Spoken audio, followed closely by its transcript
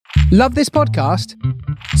Love this podcast?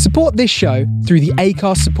 Support this show through the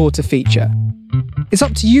Acast supporter feature. It's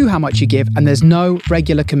up to you how much you give, and there's no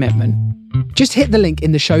regular commitment. Just hit the link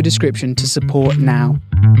in the show description to support now.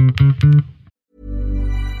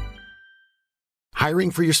 Hiring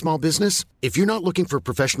for your small business? If you're not looking for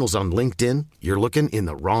professionals on LinkedIn, you're looking in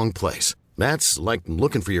the wrong place. That's like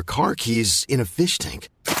looking for your car keys in a fish tank.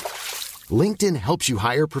 LinkedIn helps you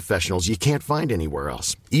hire professionals you can't find anywhere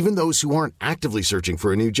else, even those who aren't actively searching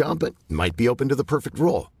for a new job but might be open to the perfect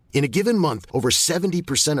role. In a given month, over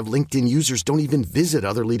 70% of LinkedIn users don't even visit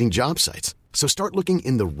other leading job sites. So start looking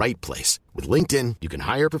in the right place. With LinkedIn, you can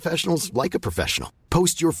hire professionals like a professional.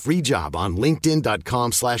 Post your free job on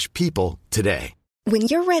linkedin.com/people today. When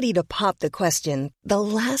you're ready to pop the question, the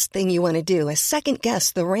last thing you want to do is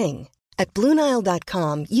second-guess the ring. At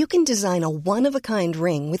BlueNile.com, you can design a one-of-a-kind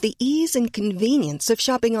ring with the ease and convenience of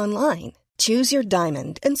shopping online. Choose your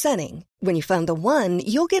diamond and setting. When you find the one,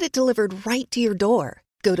 you'll get it delivered right to your door.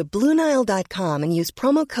 Go to BlueNile.com and use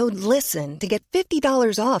promo code LISTEN to get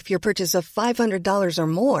 $50 off your purchase of $500 or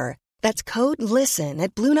more. That's code LISTEN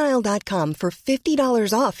at BlueNile.com for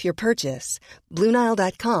 $50 off your purchase.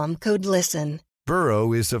 BlueNile.com, code LISTEN.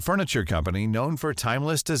 Burrow is a furniture company known for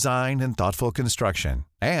timeless design and thoughtful construction,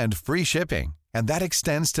 and free shipping, and that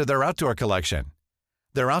extends to their outdoor collection.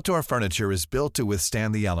 Their outdoor furniture is built to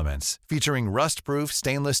withstand the elements, featuring rust-proof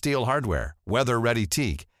stainless steel hardware, weather-ready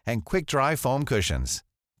teak, and quick-dry foam cushions.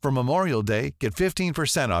 For Memorial Day, get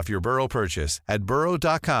 15% off your Burrow purchase at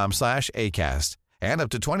burrow.com/ACAST, and up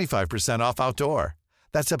to 25% off outdoor.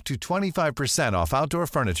 That's up to 25% off outdoor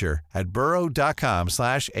furniture at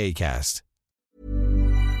burrow.com/ACAST.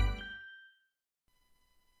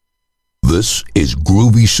 This is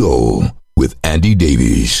Groovy Soul with Andy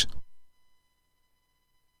Davies.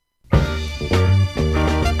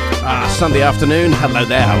 Sunday afternoon. Hello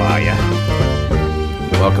there, how are you?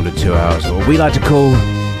 Welcome to 2 hours of what we like to call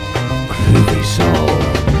Groovy Soul.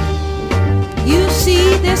 You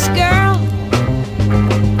see this girl?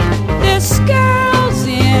 This girl's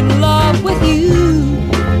in love with you.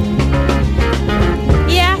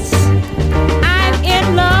 Yes, I'm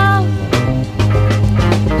in love.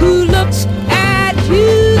 Who looks at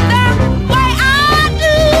you the way I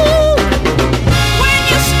do? When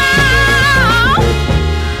you smile,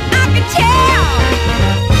 I can tell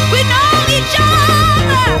we know each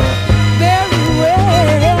other very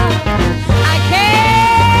well. I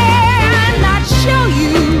cannot show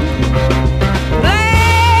you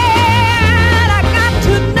that I got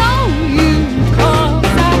to know you, 'cause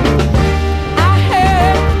I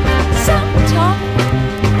heard some talk.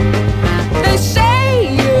 They say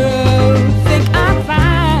you think I'm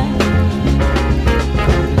fine.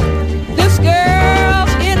 This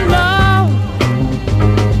girl's in love,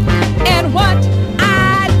 and what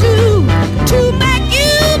I do to make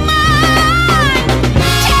you mine.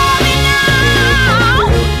 Tell me now,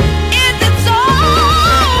 is it so?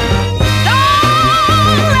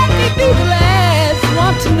 Don't let me be the last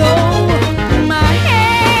one to know. My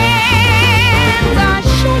hands are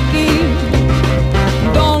shaking.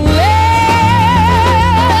 Don't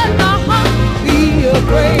let my heart be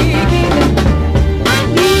breaking. I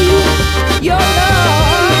need your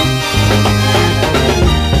love.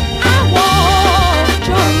 I want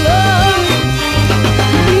your love.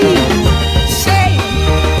 Please say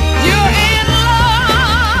you're in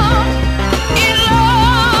love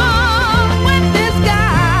with this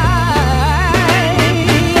guy.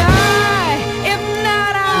 If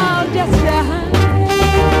not, I'll just die.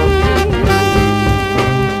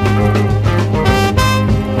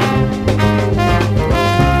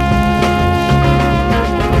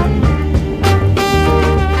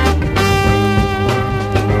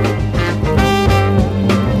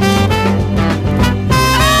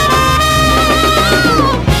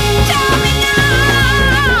 Tell me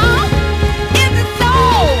now, is it so?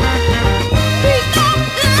 Please don't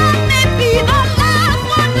let me be the last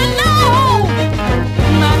one to know.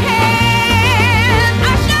 My hands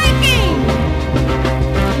are shaking.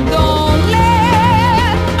 Don't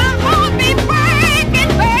let my heart be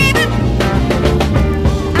breaking, baby.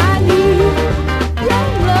 I need your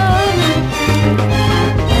love.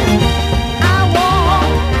 I want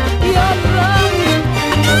your love.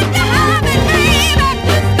 I got to have it, baby.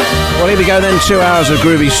 Well, here we go then, 2 hours of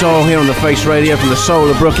Groovy Soul here on the Face Radio from the soul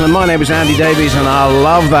of Brooklyn. My name is Andy Davies and I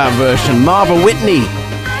love that version. Marva Whitney,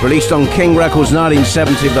 released on King Records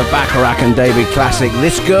 1970, the Bacharach and David classic.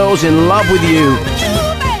 This Girl's in Love with You.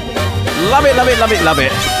 Love it, love it, love it, love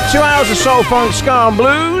it. 2 hours of soul, funk, ska and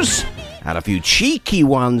blues. And a few cheeky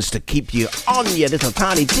ones to keep you on your little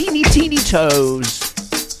tiny, teeny toes.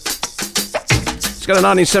 It's got a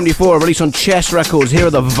 1974 release on Chess Records. Here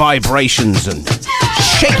are the Vibrations and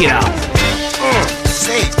Shake It Up.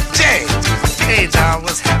 Say, Jay. Hey, John,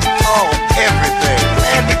 what's happening? Oh, everything.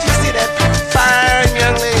 Man, did you see that fine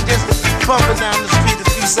young lady just bumping down the street a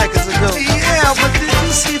few seconds ago? Yeah, but did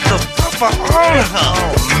you see the bumper on her?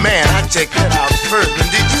 Oh, man, I checked that out first. And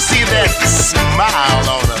did you see that smile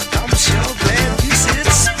on her? I'm sure glad you said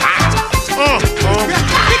smile.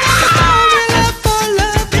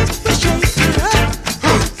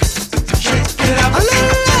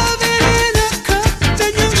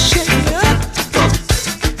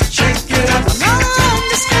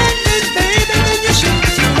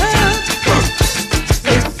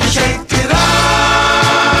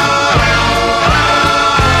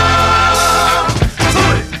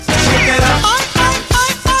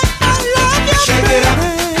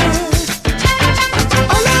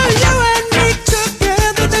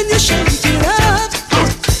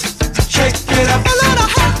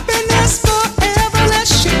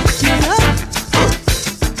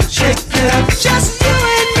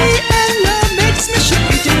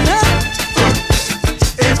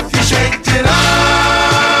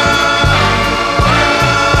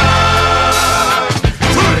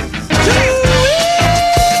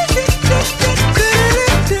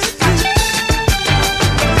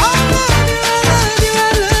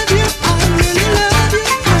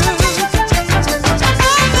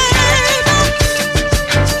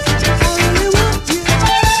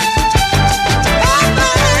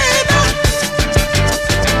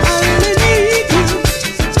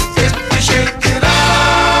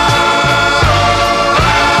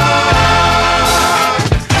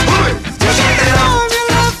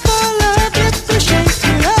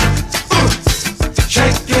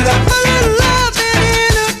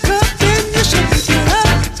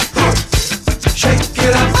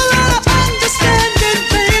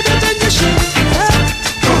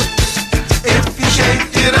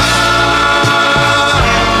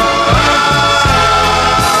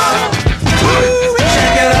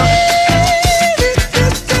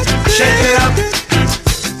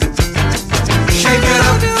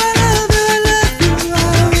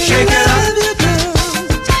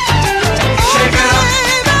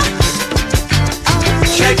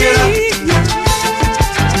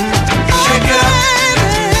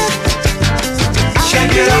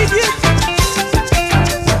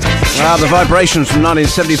 The Vibrations from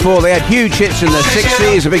 1974. They had huge hits in the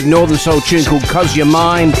 60s. A big Northern Soul tune called 'Cause You're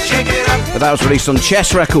Mine. But that was released on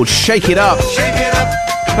Chess Records. Shake It Up.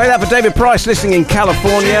 Play that for David Price, listening in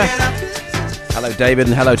California. Hello, David,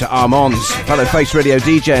 and hello to Armands, fellow Face Radio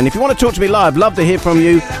DJ. And if you want to talk to me live, love to hear from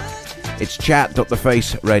you. It's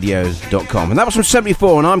chat.thefaceradio.com. And that was from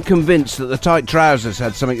 74, and I'm convinced that the tight trousers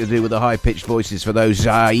had something to do with the high-pitched voices for those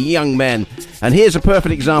young men. And here's a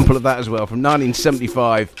perfect example of that as well, from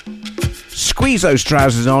 1975. Squeeze those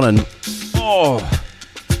trousers on and,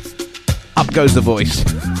 up goes the voice.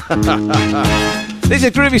 This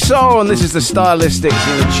is Groovy Soul, and this is the Stylistics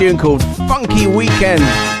in a tune called Funky Weekend.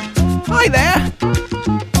 Hi there.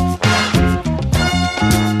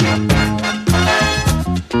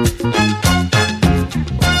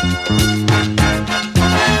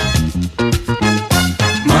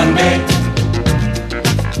 Monday,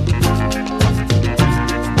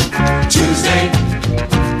 Tuesday,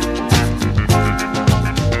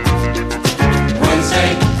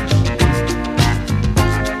 Wednesday,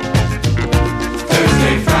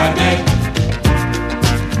 Thursday, Friday.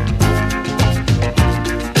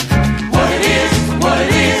 What it is, what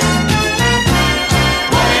it is,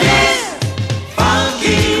 what it is.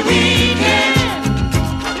 Funky weekend,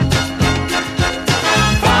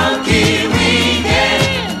 funky weekend,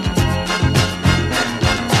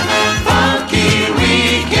 funky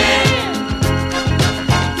weekend,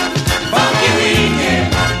 funky weekend.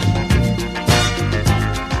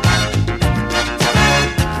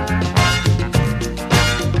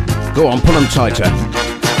 Go on, pull them tighter.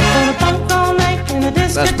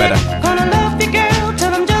 That's better. Gonna love you, girl,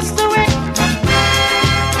 till I'm just the way.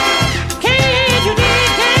 Can you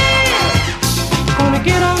dig it? Gonna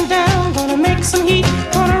get on down, gonna make some heat.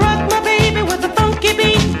 Gonna rock my baby with a funky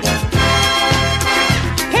beat.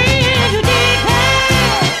 Can you dig it?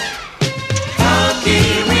 Funky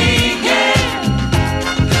weekend,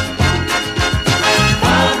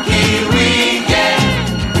 funky weekend, funky weekend,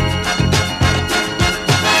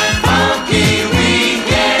 funky weekend, funky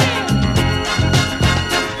weekend.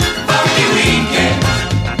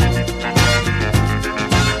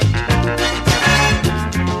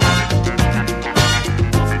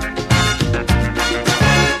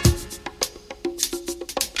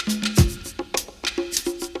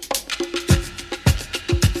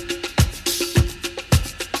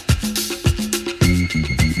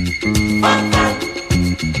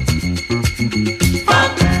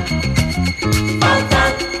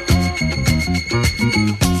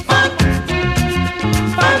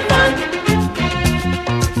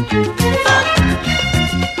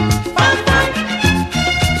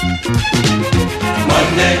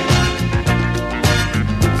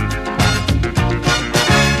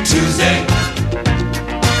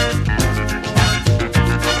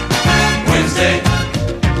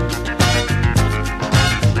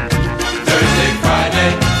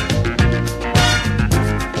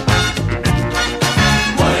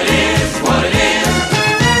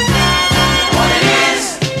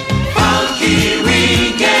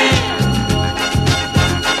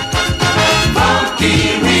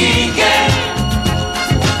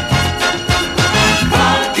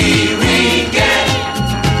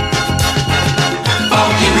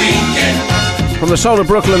 the soul of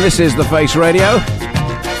Brooklyn, this is The Face Radio.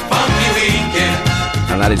 Funky weekend.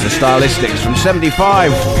 And that is the Stylistics from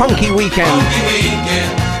 75, Funky Weekend. Funky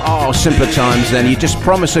weekend. Oh, simpler times then. You just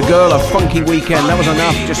promise a girl a funky weekend. That was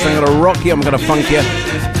enough. Just I'm going to rock you, I'm going to funk you.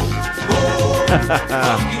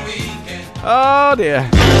 Oh, dear.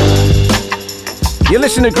 You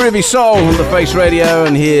listen to Groovy Soul on The Face Radio,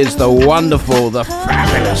 and here's the wonderful, the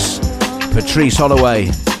fabulous Patrice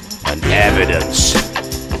Holloway and Evidence.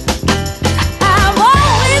 I've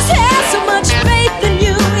always had so much faith in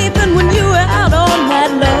you, even when you were out all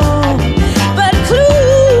night long. But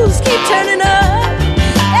clues keep turning up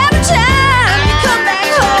every time you come back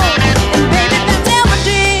home. And baby, that's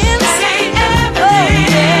evidence. Oh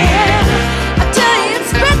yeah, I tell you,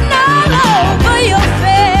 it's written all over your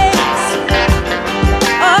face.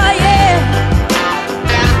 Oh yeah,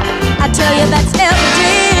 I tell you, that's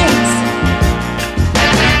evidence.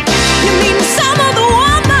 You mean some of the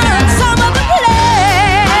woman, some of the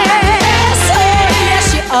place. Oh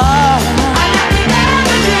yes, you are.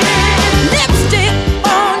 Lipstick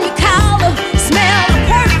on your collar, smell of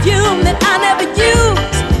perfume that I never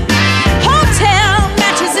use. Hotel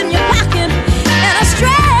matches in your pocket, and a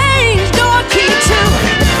strange door key too.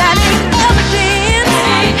 But that ain't evidence.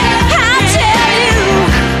 I tell you,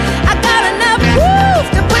 I got enough proof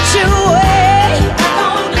to put you away.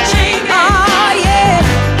 Oh yeah,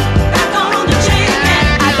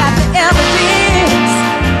 I got the evidence.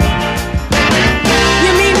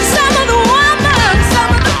 You mean some of the woman,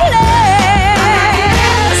 some of the place.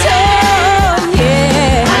 Oh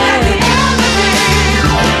yeah, I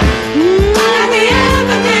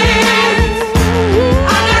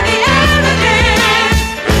got the evidence.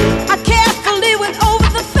 I carefully went over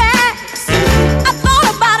the facts. I thought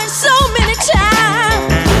about it so many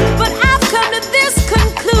times, but I've come to this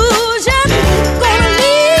conclusion. Gonna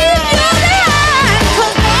leave you behind,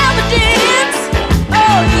 'cause evidence,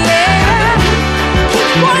 oh yeah,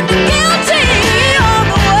 keeps one guilty on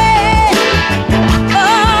the way.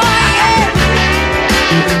 Oh yeah,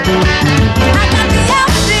 I got the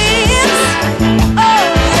evidence.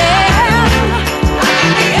 Oh yeah, I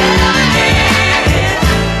got the evidence.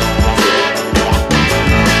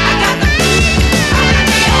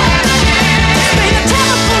 Bring a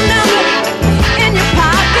telephone number in your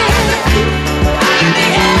pocket.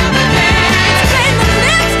 Bring the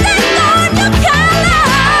lipstick on your collar.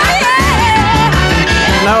 Yeah.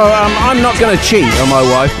 No, I'm not going to cheat on my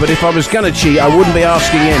wife, but if I was going to cheat, I wouldn't be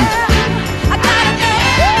asking him.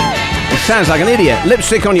 It sounds like an idiot.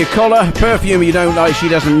 Lipstick on your collar, perfume you don't like, she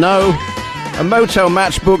doesn't know, a motel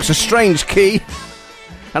matchbook's a strange key,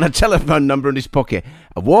 and a telephone number in his pocket.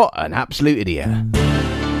 What an absolute idiot.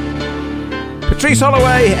 Patrice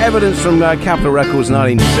Holloway, Evidence from Capitol Records,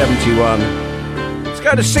 1971. Let's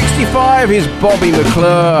go to 65, here's Bobby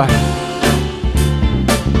McClure.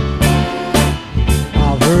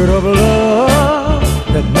 I've heard of love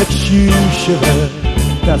that makes you shiver.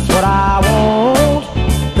 That's what I want.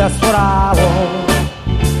 That's what I want.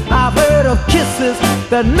 I've heard of kisses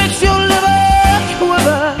that makes your liver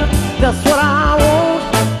quiver. That's what I want.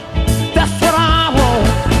 That's what I want.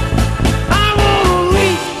 I want to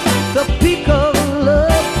reach the peak of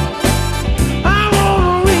love. I want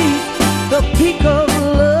to reach the peak of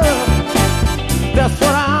love. That's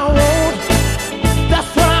what I want.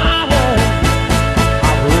 That's what I want.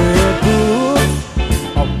 I've read books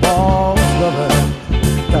of boss lover.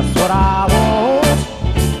 That's what I want.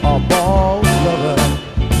 A boss lover.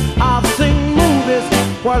 I've seen movies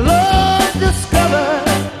where love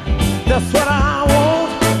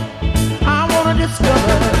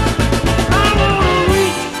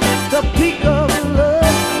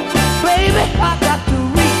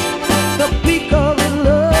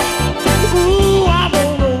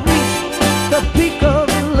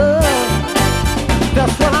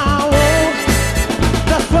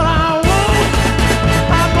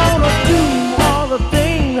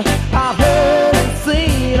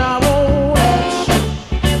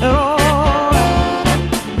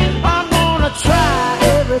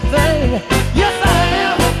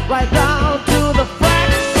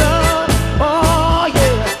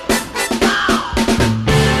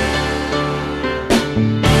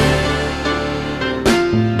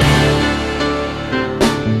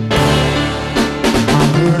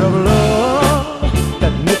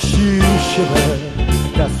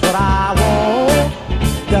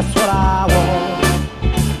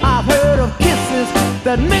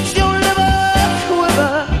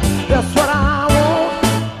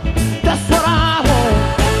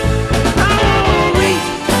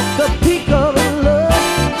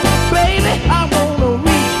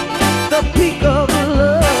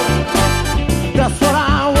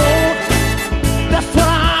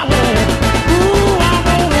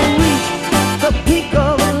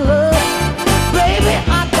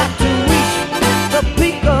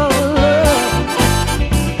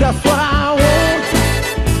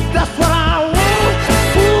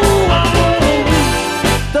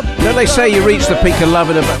they say you reach the peak of love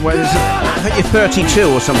in about, I think you're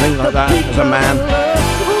 32 or something like that as a man.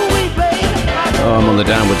 Oh, I'm on the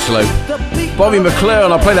downward slope. Bobby McClure,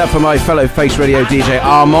 and I'll play that for my fellow Face Radio DJ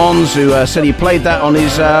Armands, who said he played that on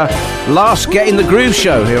his last Get in the Groove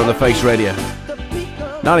show here on the Face Radio.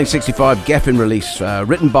 1965 Geffen release,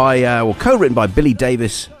 co-written by Billy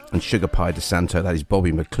Davies and Sugar Pie DeSanto. That is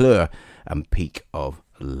Bobby McClure and Peak of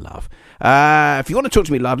Love. If you want to talk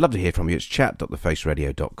to me, I'd love to hear from you. It's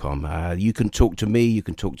chat.thefaceradio.com. You can talk to me, you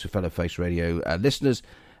can talk to fellow Face Radio listeners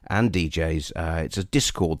and DJs. It's a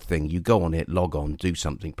Discord thing. You go on it, log on, do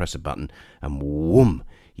something, press a button, and whoom,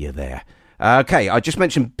 you're there. Okay, I just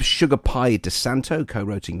mentioned Sugar Pie DeSanto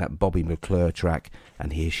co-writing that Bobby McClure track,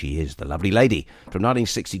 and here she is, the lovely lady from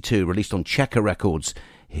 1962, released on Checker Records.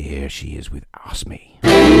 Here she is with Ask Me.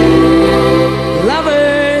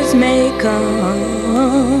 Lovers may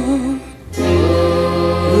come,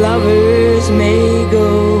 lovers may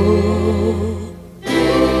go,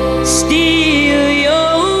 steal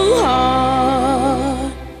your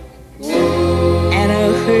heart, and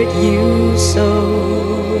I'll hurt you so.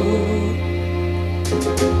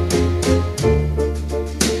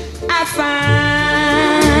 I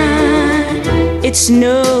find it's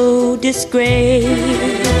no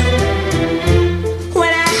disgrace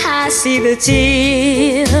see the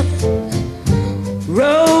tears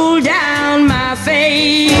roll down my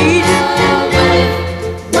face.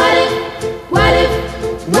 What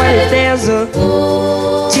if there's a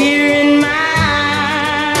tear in my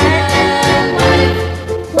eye?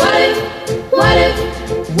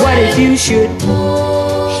 What if you should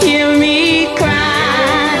hear me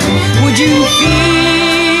cry? Would you feel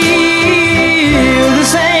the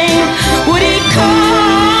same? Would it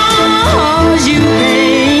cause you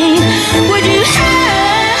pain? Would you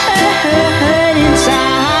hurt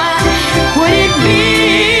inside? Would it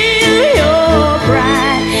build your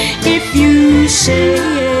pride if you say,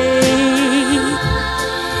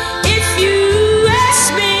 if you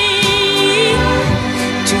ask me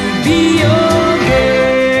to be your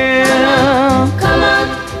girl? Come on,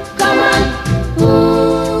 come on,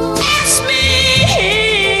 ooh. Ask me.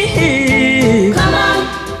 Come on,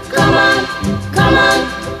 come on, come on,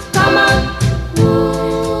 come on.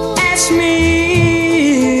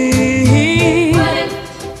 What if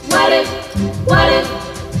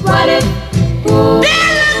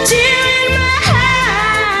there's a tear in my eye?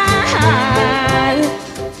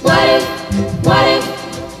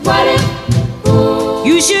 What if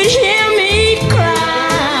you should hear me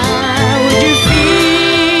cry? Would you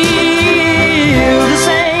feel the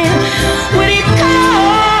same? Would it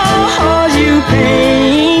cause you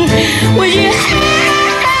pain? Would you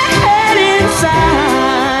hurt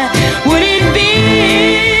inside? Would it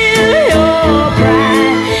build your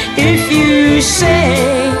pride if you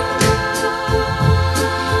say,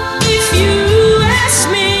 if you ask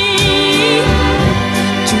me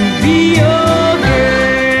to be your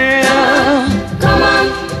girl? Come on,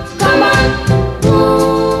 come on,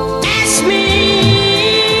 ooh. Ask me.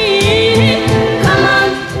 Come on,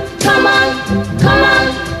 come on, come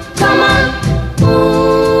on, come on,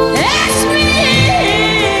 ooh. Ask me.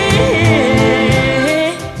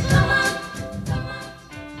 Come on, come on.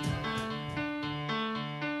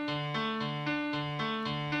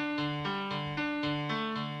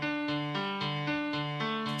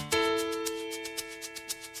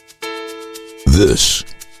 This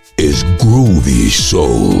is Groovy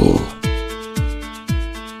Soul.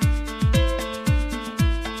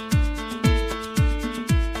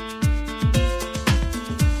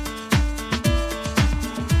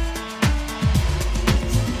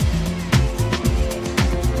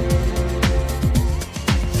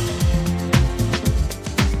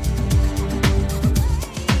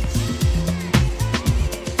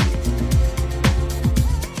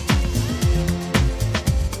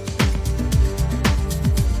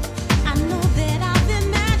 I know that I've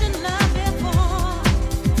imagined love.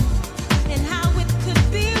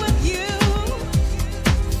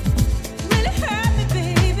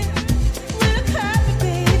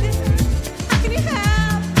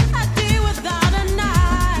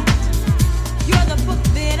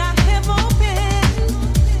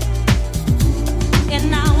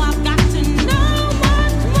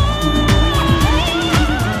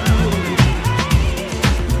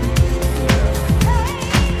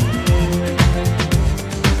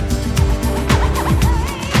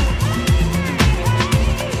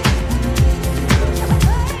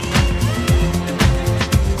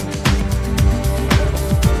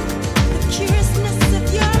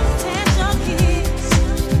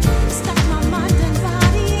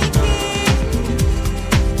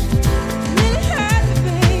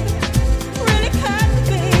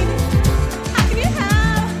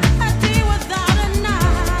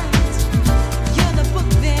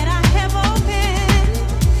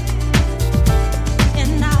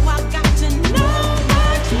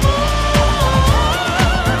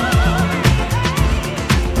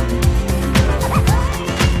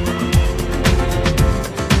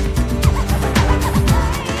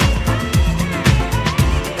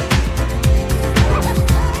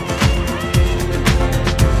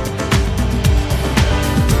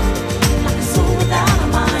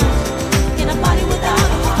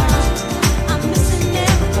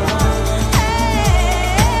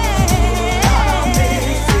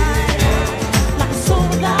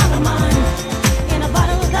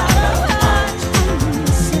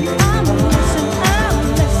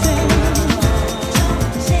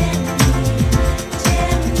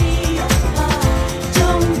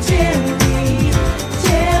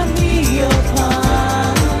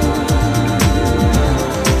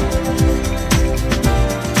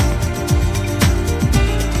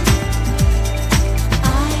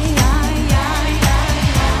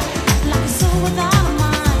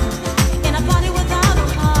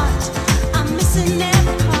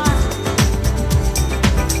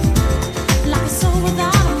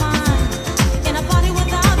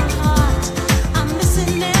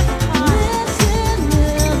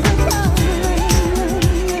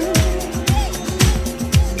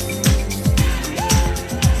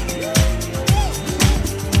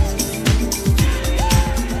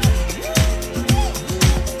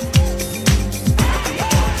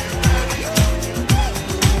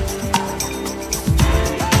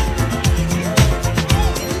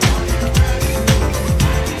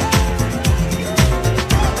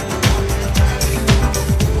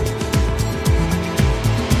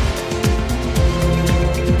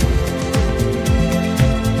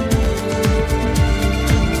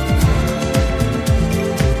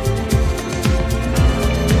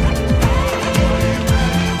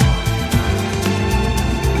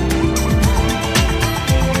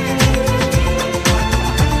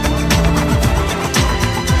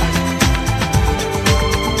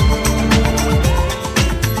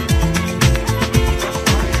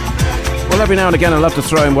 Well, every now and again I love to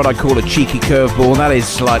throw in what I call a cheeky curveball. That is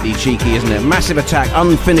slightly cheeky, isn't it? Massive Attack,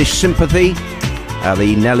 Unfinished Sympathy,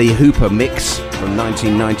 the Nelly Hooper mix from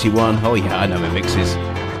 1991. Oh yeah, I know my mixes.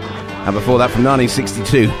 And before that, from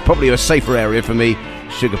 1962, probably a safer area for me,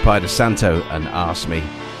 Sugar Pie de Santo and Ask Me.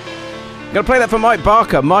 I'm going to play that for Mike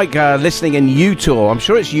Barker. Mike, listening in Utah. I'm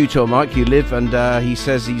sure it's Utah, Mike, you live, and he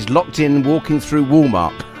says he's locked in walking through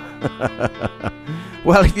Walmart.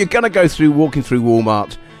 Well, if you're going to go through walking through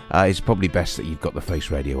Walmart, it's probably best that you've got the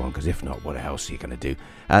Face Radio on, because if not, what else are you going to do?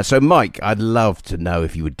 So, Mike, I'd love to know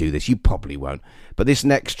if you would do this. You probably won't. But this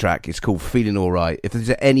next track is called Feeling Alright. If there's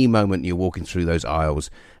at any moment you're walking through those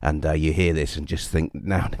aisles and you hear this and just think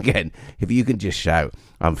now and again, if you can just shout,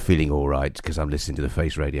 I'm feeling alright because I'm listening to the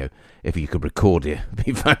Face Radio, if you could record it, it'd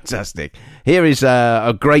be fantastic. Here is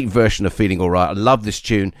a great version of Feeling Alright. I love this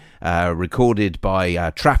tune, recorded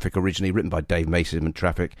by Traffic originally, written by Dave Mason and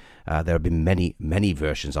Traffic. There have been many, many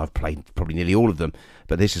versions. I've played probably nearly all of them,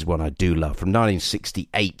 but this is one I do love, from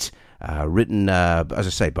 1968. Written, as I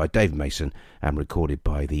say, by Dave Mason and recorded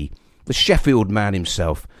by the Sheffield man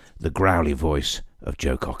himself, the growly voice of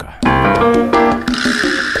Joe Cocker.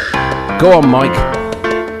 Go on, Mike.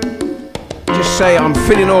 Just say, I'm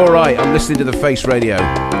feeling all right. I'm listening to the Face Radio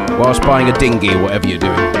whilst buying a dinghy or whatever you're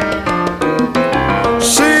doing.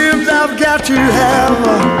 Seems I've got to have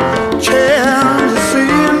a chance to see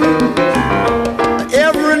him.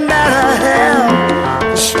 Every night I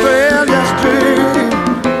have a stranger's dream.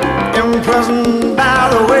 Impressed by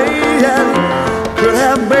the way that could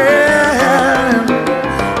have been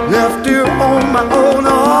left you on my own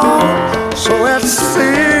arm. So it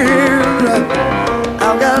seems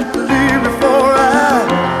I've got to leave before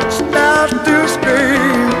I start to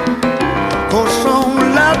scream. For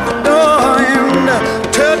someone at the door and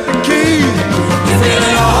took the key.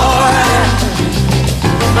 Feeling alright.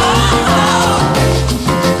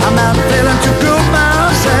 I'm not feeling too good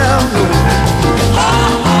myself.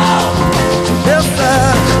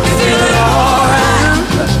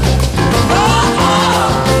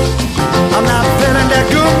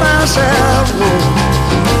 Myself,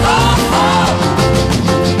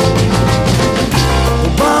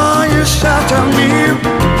 boy, you shelter me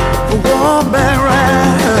for one back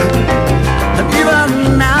ride, and even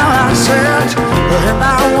now I sit and I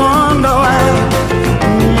wonder why.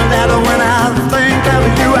 That when I think of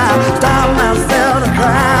you, I stop myself to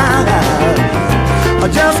cry. I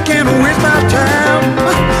just can't waste my time.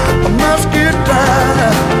 I must get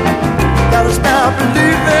dry. Gotta stop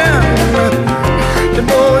believing. The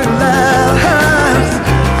boy laughs,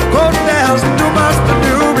 cause there's too much to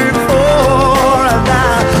do before I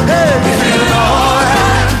die. Hey, feeling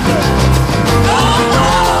alright.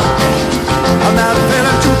 I'm not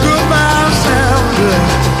feeling too good myself.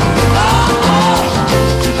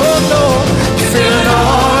 Oh no, feeling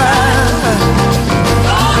alright.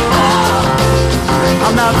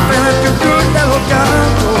 I'm not feeling too good, little girl.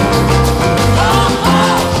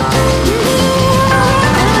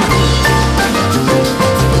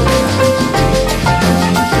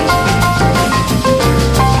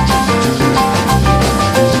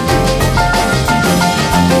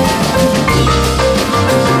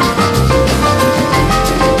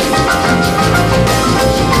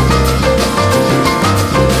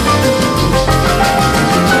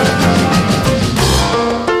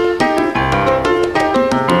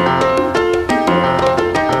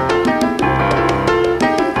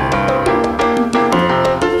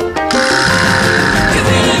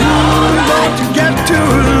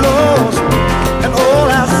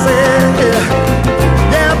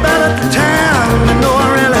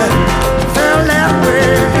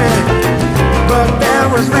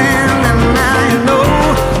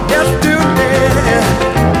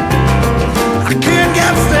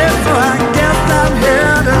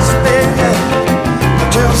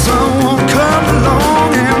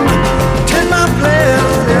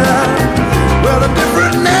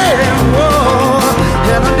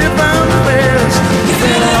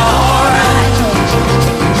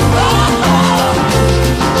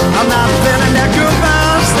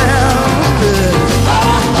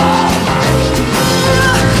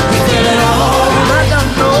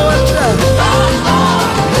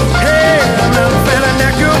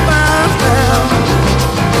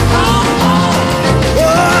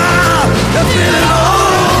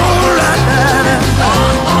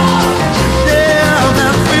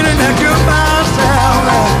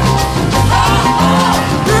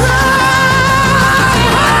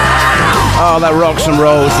 That rocks and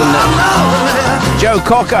rolls, doesn't it? Joe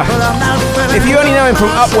Cocker. If you only know him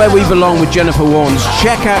from Up Where We Belong with Jennifer Warnes,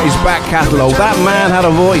 check out his back catalogue. That man had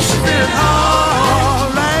a voice.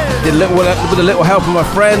 With a little help of my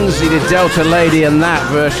friends, he did Delta Lady, and that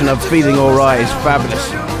version of Feeling Alright is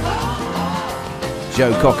fabulous.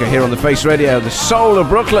 Joe Cocker here on the Face Radio, the soul of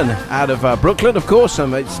Brooklyn, out of Brooklyn, of course.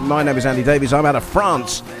 My name is Andy Davies. I'm out of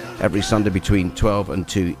France every Sunday between 12 and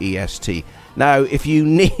 2 EST. Now, if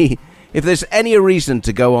there's any reason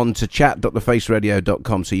to go on to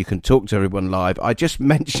chat.thefaceradio.com so you can talk to everyone live, I just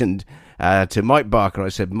mentioned to Mike Barker, I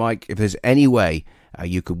said, Mike, if there's any way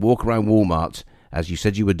you could walk around Walmart, as you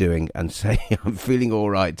said you were doing, and say, I'm feeling all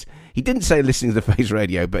right. He didn't say listening to the Face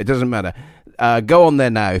Radio, but it doesn't matter. Go on there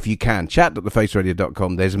now if you can.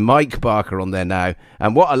 Chat.thefaceradio.com. There's Mike Barker on there now.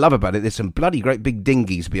 And what I love about it, there's some bloody great big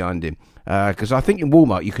dinghies behind him. Because I think in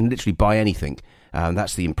Walmart you can literally buy anything.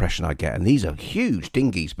 That's the impression I get. And these are huge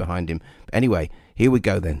dinghies behind him. But anyway, here we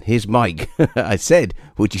go then. Here's Mike. I said,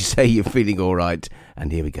 would you say you're feeling all right?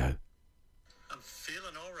 And here we go. I'm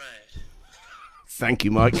feeling all right. Thank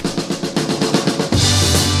you, Mike.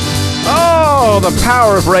 Oh, the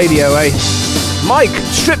power of radio, eh? Mike,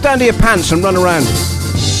 strip down to your pants and run around.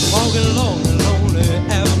 Walking along the lonely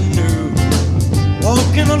avenue,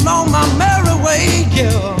 walking along my merry way,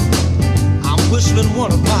 yeah. I'm whistling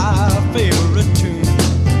one of my favorite tunes,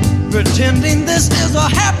 pretending this is a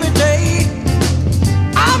happy day.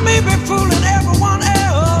 I may be fooling everyone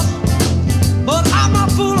else, but I'm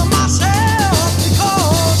not fooling myself,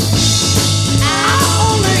 because I'm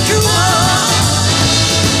only human.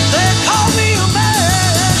 They call me a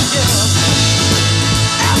man, yeah.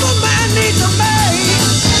 Every man needs a maid,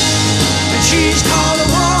 and she's called a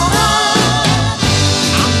woman.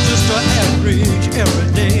 I'm just an average,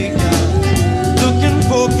 everyday guy, looking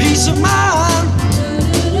for peace of mind.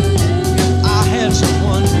 If I had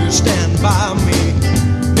someone to stand by me,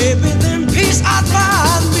 maybe then peace I'd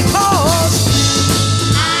find, because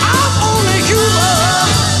I'm only human.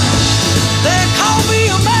 They call me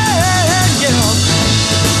a man, yeah.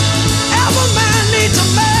 Every man needs a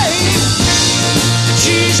maid, and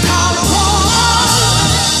she's called a woman.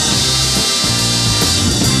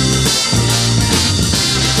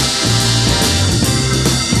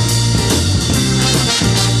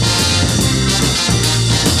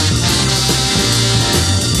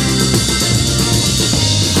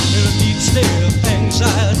 In a deep state of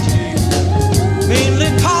anxiety, mainly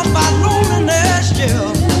caused by loneliness,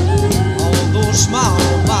 yeah. Although smile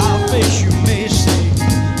on my face you may see,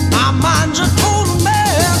 my mind's a total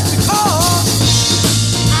mess, because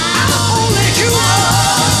I'm only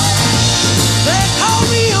human. They call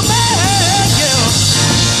me a man, yeah.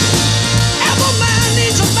 Every man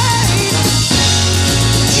needs a maid.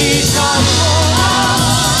 She's called a woman.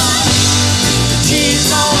 She's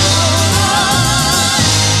called a woman.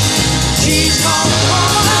 She's called a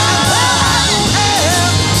woman.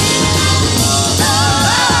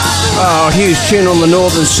 Oh, huge tune on the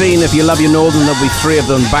northern scene. If you love your northern, there'll be three of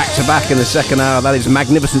them back to back in the second hour. That is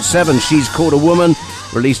Magnificent Seven. She's Called a Woman,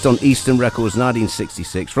 released on Eastern Records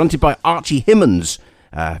 1966, fronted by Archie Himmons.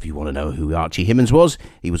 If you want to know who Archie Himmons was,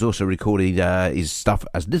 he was also recording his stuff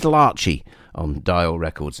as Little Archie on Dial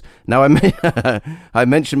Records. Now, I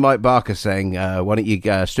mentioned Mike Barker saying, why don't you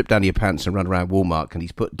strip down your pants and run around Walmart? And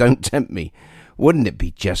he's put, don't tempt me. Wouldn't it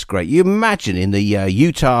be just great? You imagine in the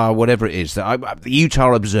Utah, whatever it is, the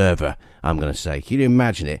Utah Observer, I'm going to say. Can you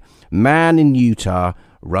imagine it? Man in Utah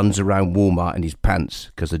runs around Walmart in his pants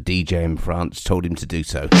because a DJ in France told him to do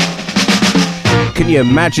so. Can you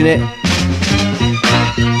imagine it?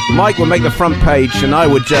 Mike would make the front page and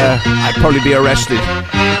I'd probably be arrested.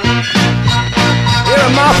 Here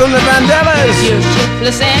are Martha and the Vandellas. You're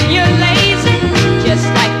shiftless and you're lazy, just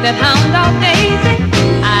like that hound dog Daisy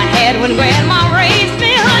I had when Grandma raised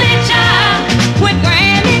me. Honey child, quit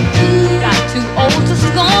Granny, got too old to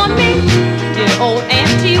scorn me. Dear old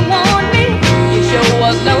auntie warned me, you sure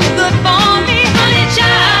was no good for me. Honey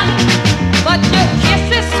child, but your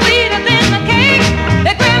kiss is sweeter than the cake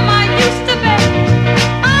that Grandma used to bake.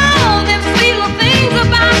 All them sweet little things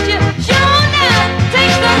about you sure does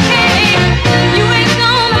take the cake. You ain't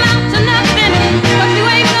gonna amount to nothing, but you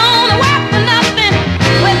ain't gonna work for nothing.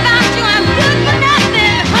 Without you I'm good for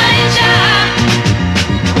nothing.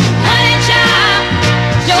 Honey child,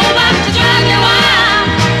 you're about to drive me wild,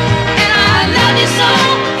 and I love you so.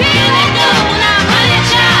 Can't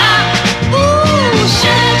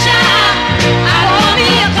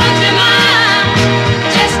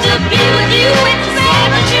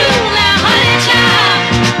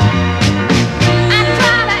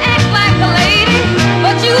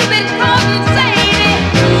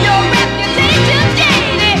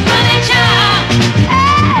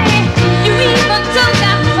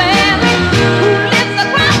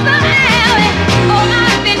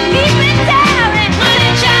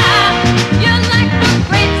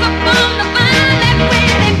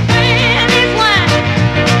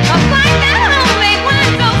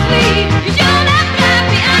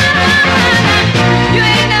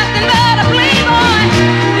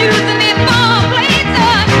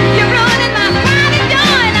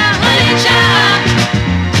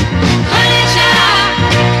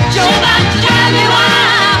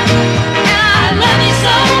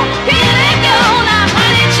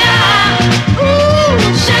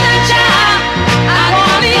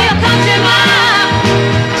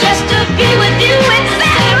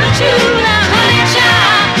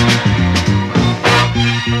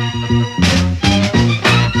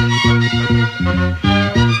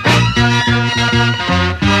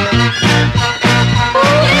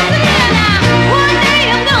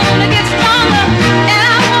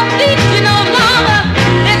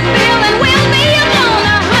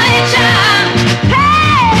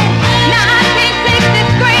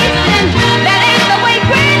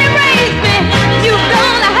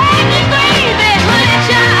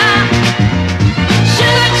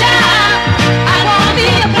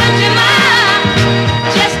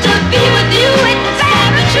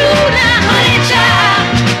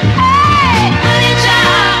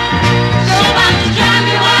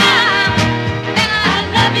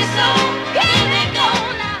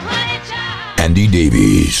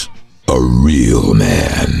Davies, a real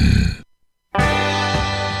man.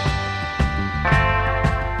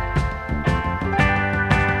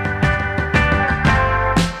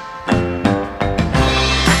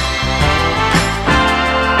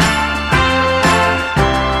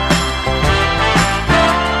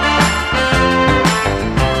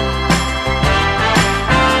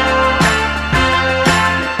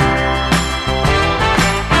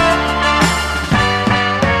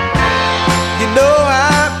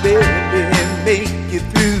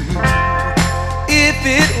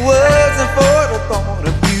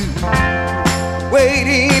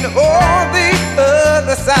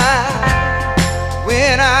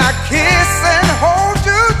 When I kiss and hold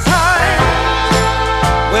you tight,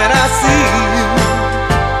 when I see you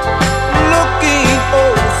looking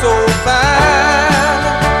oh so fine,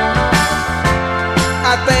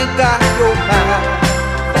 I think I know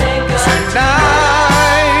mine tonight.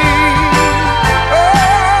 Oh,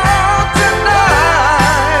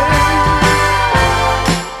 tonight,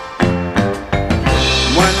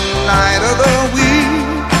 one night of the week.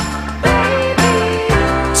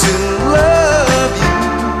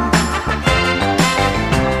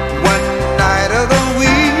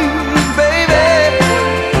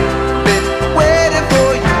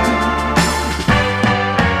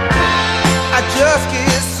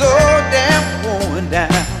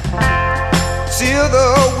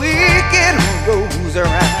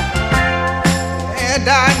 And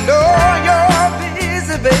I know you're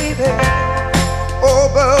busy, baby. Oh,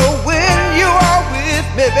 but when you are with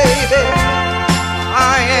me, baby,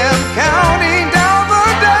 I am counting down the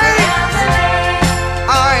days.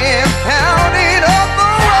 I am counting up the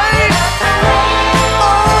ways.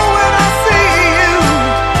 Oh, when I see you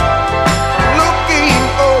looking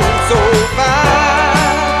oh so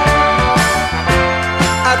fine,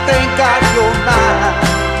 I think I'm your mind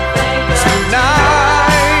tonight.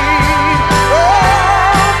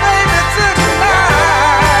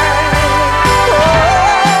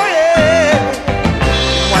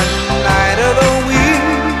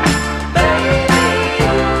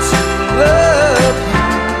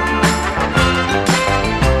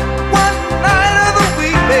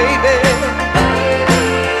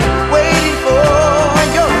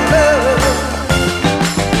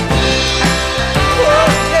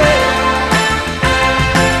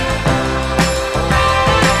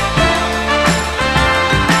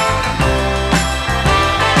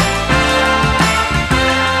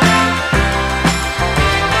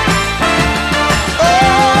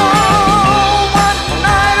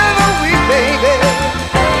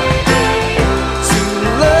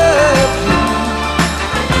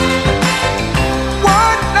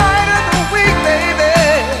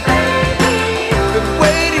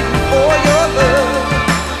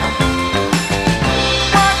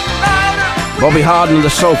 Bobby Hardin and the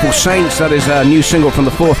Soulful Saints. That is a new single from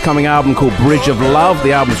the forthcoming album called Bridge of Love.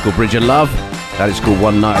 The album is called Bridge of Love. That is called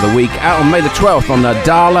One Night of the Week. Out on May the 12th on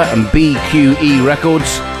Dala and BQE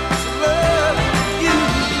Records.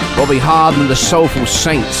 Bobby Hardin and the Soulful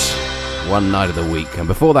Saints. One Night of the Week. And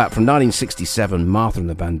before that, from 1967, Martha and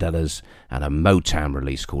the Vandellas and a Motown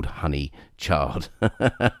release called Honey Child.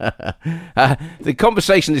 The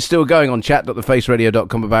conversation is still going on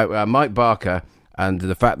chat.thefaceradio.com about Mike Barker and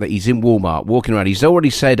the fact that he's in Walmart, walking around. He's already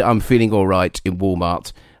said, I'm feeling all right in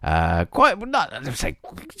Walmart,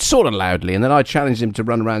 sort of loudly. And then I challenged him to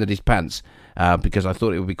run around in his pants because I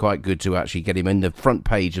thought it would be quite good to actually get him in the front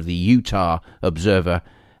page of the Utah Observer.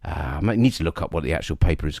 I might need to look up what the actual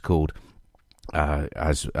paper is called.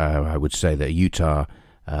 As I would say that a Utah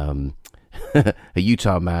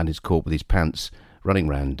man is caught with his pants running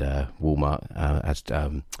around Walmart as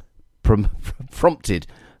prompted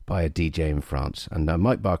by a DJ in France. And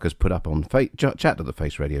Mike Barker's put up on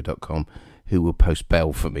chat.thefaceradio.com who will post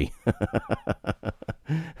bail for me.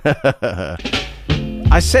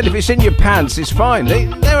 I said if it's in your pants, it's fine.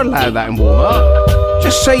 They're allowed that in Walmart.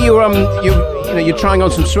 Just say you're trying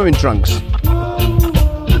on some swimming trunks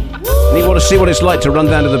and you want to see what it's like to run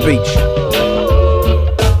down to the beach.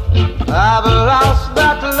 I've lost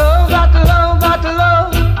that love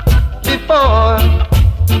before.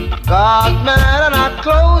 God, man, and I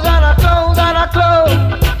close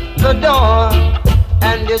the door.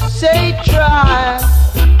 And you say try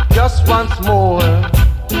just once more.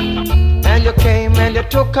 And you came and you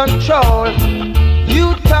took control.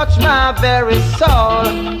 You touched my very soul.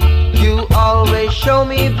 You always show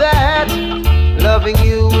me that loving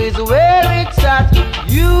you is where it's at.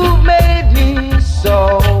 You made me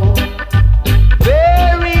so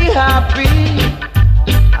very happy.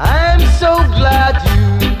 I'm so glad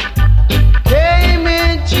you came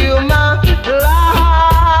into my life.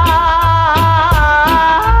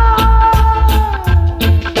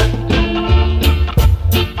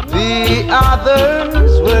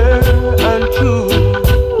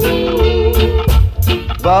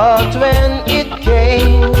 But when it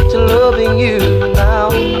came to loving you now,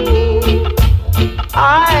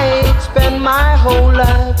 I'd spend my whole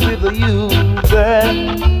life with you,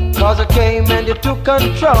 girl. Cause I came and you took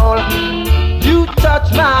control. You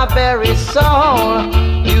touched my very soul.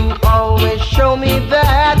 You always show me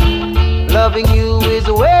that loving you is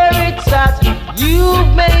where it's at. You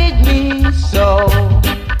made me so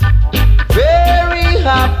very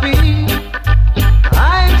happy.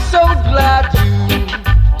 I'm so glad you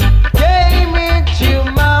came into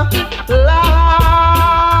my life.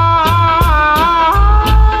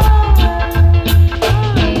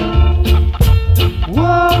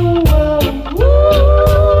 Whoa, whoa,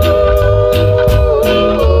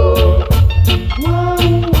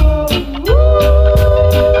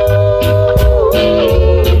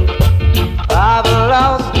 I've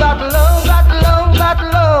lost that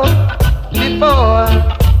love before.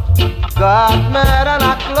 Got mad and I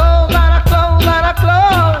closed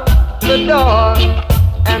the door.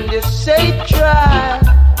 And you say try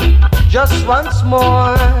just once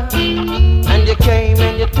more. And you came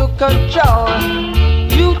and you took control.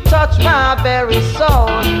 You touched my very soul.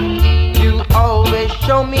 You always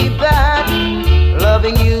show me that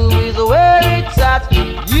loving you is where it's at.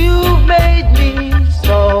 You made me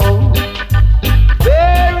so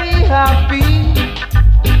very happy.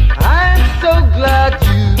 I'm so glad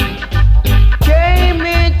you came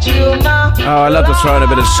into my Oh, I love to throw in a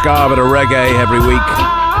bit of ska, a bit of reggae every week.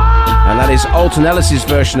 And that is Alton Ellis's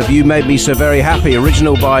version of You Made Me So Very Happy,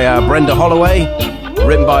 original by Brenda Holloway,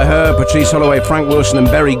 written by her, Patrice Holloway, Frank Wilson and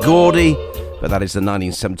Berry Gordy. But that is the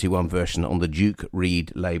 1971 version on the Duke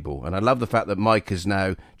Reed label. And I love the fact that Mike has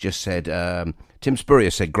now just said, Tim Spurrier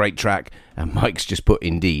said, great track, and Mike's just put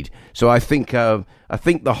indeed. So I think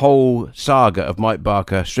the whole saga of Mike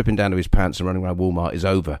Barker stripping down to his pants and running around Walmart is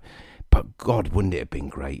over. But God, wouldn't it have been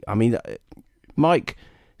great? I mean, Mike,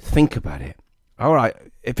 think about it. All right,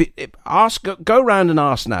 go round and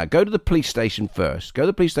ask now. Go to the police station first. Go to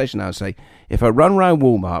the police station now and say, if I run around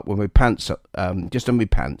Walmart with my pants, just on my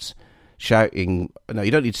pants, shouting, no,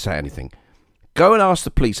 you don't need to say anything. Go and ask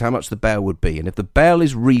the police how much the bail would be, and if the bail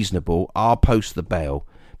is reasonable, I'll post the bail.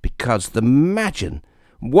 Because imagine,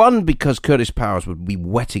 one, because Curtis Powers would be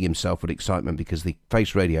wetting himself with excitement because the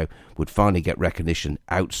Face Radio would finally get recognition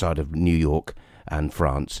outside of New York and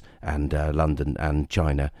France and London and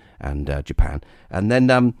China and Japan, and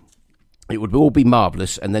then it would all be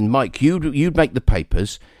marvellous. And then Mike, you'd make the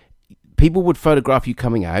papers. People would photograph you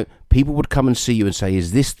coming out. People would come and see you and say,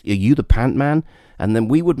 are you the Pant Man? And then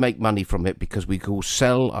we would make money from it because we could all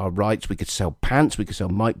sell our rights. We could sell pants. We could sell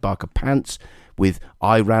Mike Barker pants with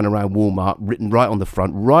I ran around Walmart written right on the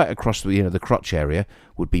front, right across the crotch area.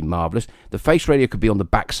 Would be marvellous. The Face Radio could be on the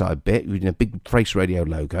backside bit with a big Face Radio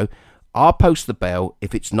logo. I'll post the bail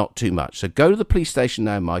if it's not too much. So go to the police station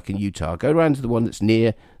now, Mike, in Utah. Go around to the one that's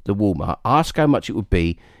near the Walmart. Ask how much it would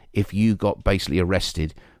be if you got basically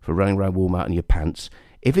arrested for running around Walmart in your pants.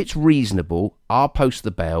 If it's reasonable, I'll post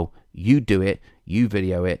the bail. You do it. You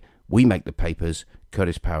video it. We make the papers.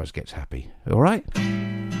 Curtis Powers gets happy. All right?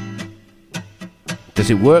 Does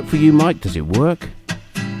it work for you, Mike? Does it work?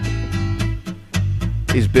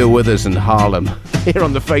 Here's Bill Withers and Harlem here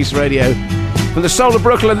on the Face Radio. From the soul of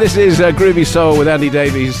Brooklyn, this is Groovy Soul with Andy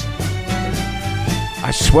Davies.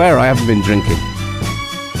 I swear I haven't been drinking.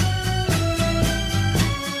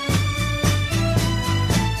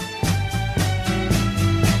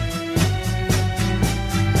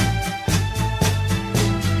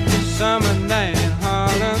 Summer night in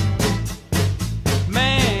Harlem,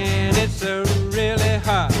 man, it's really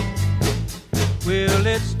hot. Well,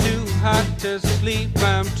 it's too hot to sleep,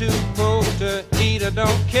 I'm too cold to eat. I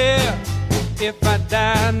don't care if I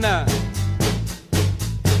die or not.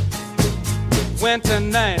 Winter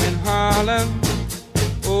night in Harlem,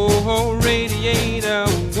 oh, radiator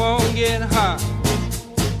won't get hot.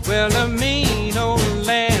 Well, the mean old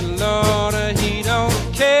landlord, he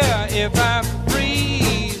don't care if I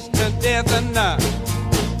freeze to death or not.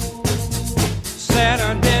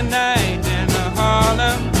 Saturday night in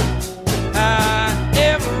Harlem,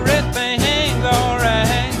 everything's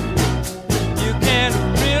alright. You can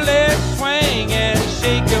really swing and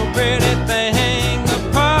shake your pretty thing. The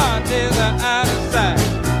parties are out of sight.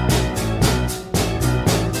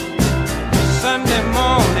 Sunday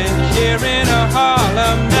morning here in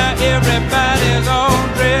Harlem, now everybody's all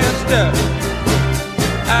dressed up.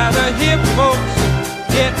 Either hip folks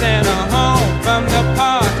getting home from the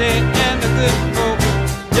party, and the good folks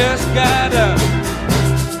just got up.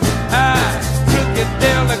 Crooked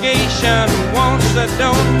delegation wants a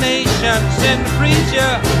donation. Send the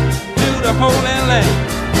preacher to the Holy Land.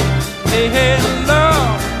 Hey, hey,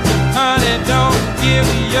 Lord, honey, don't give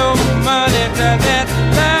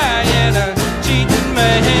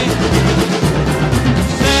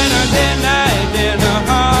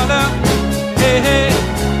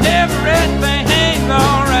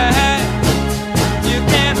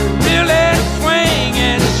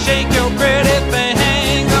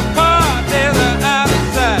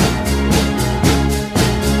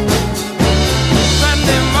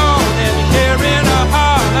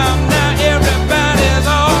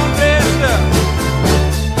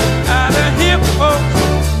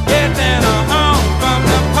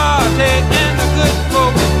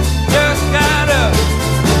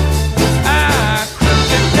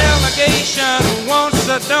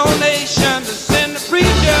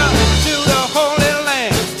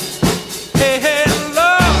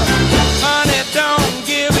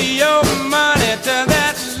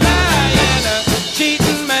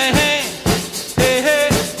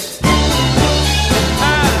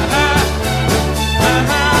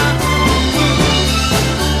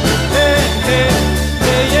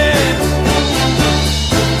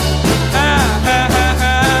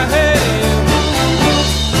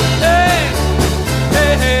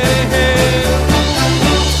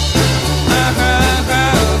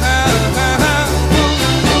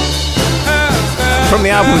From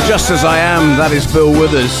the album Just As I Am, that is Bill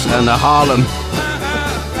Withers and Harlem.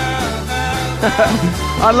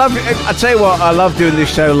 I love it. I tell you what, I love doing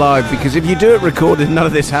this show live, because if you do it recorded, none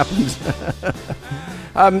of this happens.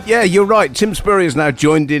 Yeah, you're right. Tim Spurrier has now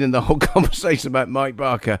joined in the whole conversation about Mike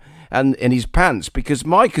Barker and his pants, because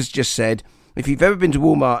Mike has just said, if you've ever been to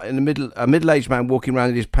Walmart and a middle-aged man walking around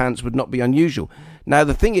in his pants would not be unusual. Now,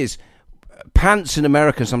 the thing is, pants in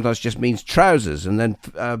America sometimes just means trousers. And then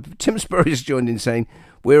Tim Spurrier's joined in saying,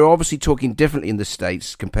 we're obviously talking differently in the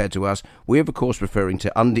States compared to us. We're, of course, referring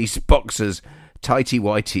to undies, boxers,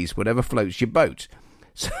 tighty-whities, whatever floats your boat.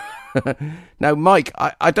 So, now, Mike,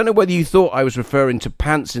 I don't know whether you thought I was referring to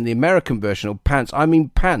pants in the American version or pants. I mean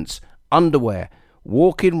pants, underwear,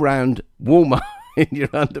 walking round Walmart in your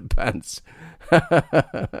underpants.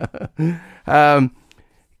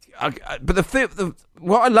 But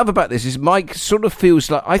what I love about this is Mike sort of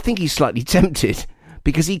feels like, I think he's slightly tempted,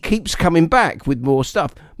 because he keeps coming back with more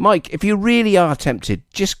stuff. Mike, if you really are tempted,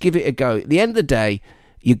 just give it a go. At the end of the day,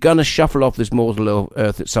 you're going to shuffle off this mortal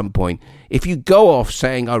earth at some point. If you go off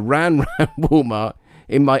saying, I ran around Walmart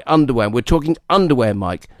in my underwear, we're talking underwear,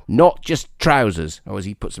 Mike, not just trousers. Oh, has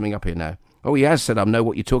he put something up here now? Oh, he has said, I know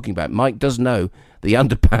what you're talking about. Mike does know the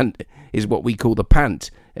underpant is what we call the pant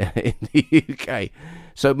in the UK.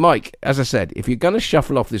 So, Mike, as I said, if you're going to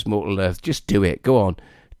shuffle off this mortal earth, just do it. Go on.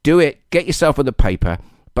 Do it. Get yourself on the paper.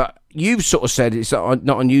 But you've sort of said it's not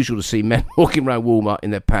unusual to see men walking around Walmart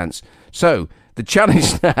in their pants. So, the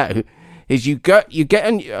challenge now is you get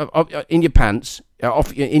in your pants,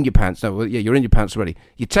 in your pants. No, yeah, you're in your pants already.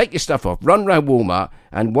 You take your stuff off, run around Walmart,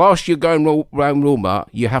 and whilst you're going around Walmart,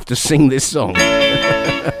 you have to sing this song.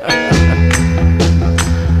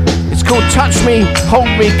 It's called Touch Me, Hold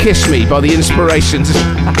Me, Kiss Me by The Inspirations. Touch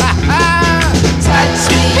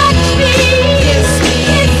me, kiss me,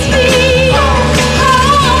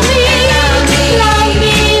 hold me, love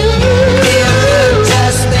me, feel good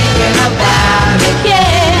just thinking about it,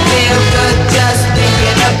 yeah, feel good just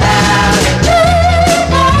thinking about it.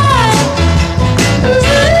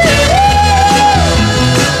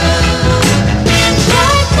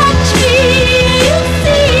 Touch me, you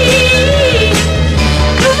see,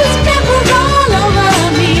 those peppers all over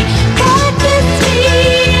me, boy, kiss me,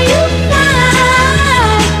 you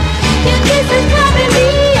find, your kiss is driving me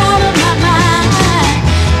out of my mind.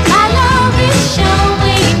 My love is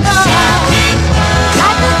showing, boy,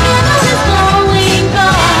 like the candle is glowing,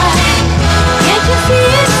 boy. Can't you see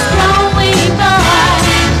it's growing, boy?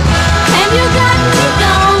 And you got me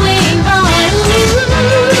going, boy.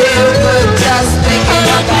 Feel good just thinking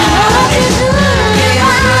about it. Feel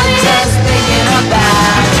good just thinking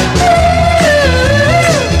about it.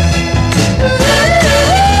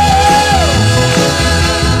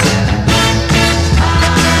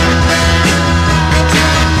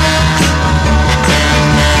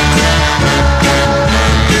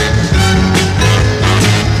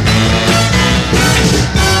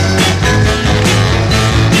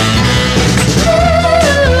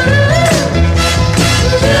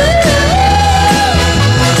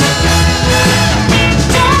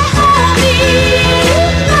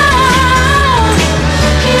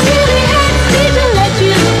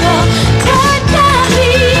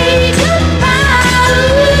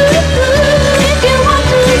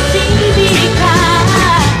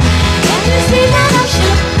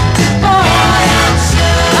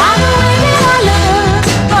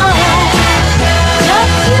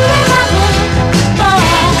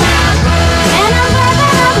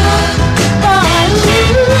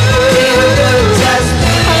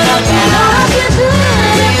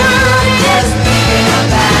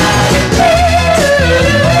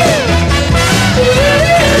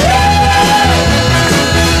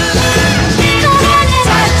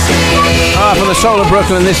 From the soul of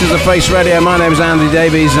Brooklyn, this is The Face Radio. My name is Andy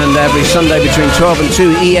Davies, and every Sunday between 12 and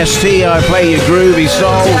 2 EST, I play your groovy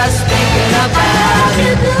soul. And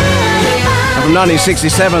from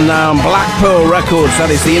 1967 now on Black Pearl Records,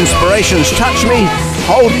 that is The Inspirations. Touch me,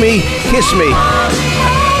 hold me, kiss me.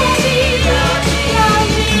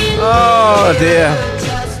 Oh dear.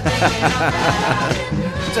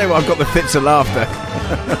 I tell you what, I've got the fits of laughter.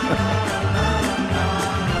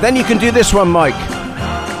 Then you can do this one, Mike.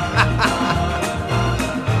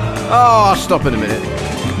 Oh, I'll stop in a minute.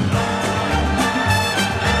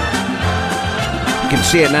 You can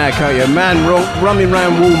see it now, can't you? A man running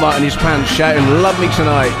around Walmart in his pants shouting, "Love me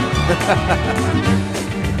tonight."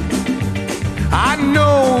 I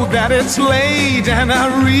know that it's late and I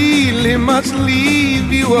really must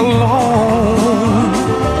leave you alone,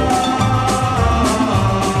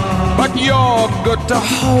 but you're good to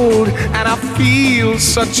hold and I feel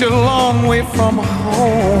such a long way from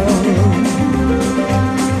home.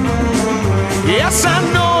 Yes, I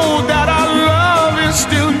know that our love is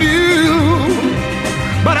still new,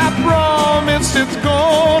 but I promise it's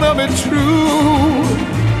gonna be true.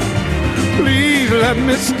 Please let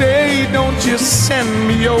me stay, don't you send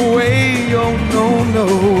me away, oh no, no.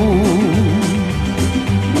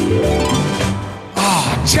 Oh,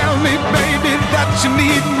 tell me, baby, that you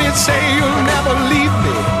need me, say you'll never leave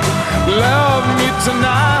me, love me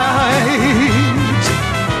tonight.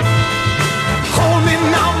 Hold me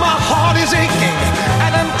now, my heart is aching,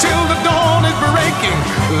 and until the dawn is breaking,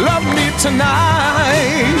 love me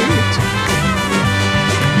tonight.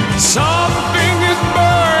 Something is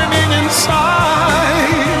burning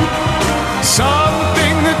inside,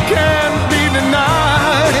 something that can't be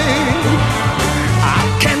denied. I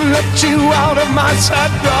can't let you out of my sight,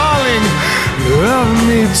 darling, love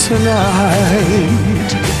me tonight.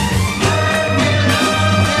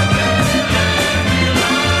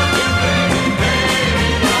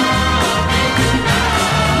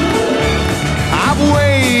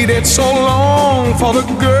 Waited so long for the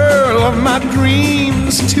girl of my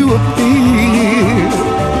dreams to appear,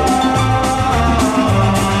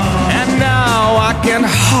 and now I can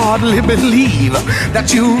hardly believe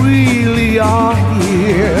that you really are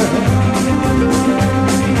here.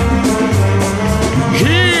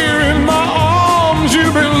 Here in my arms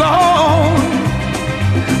you belong.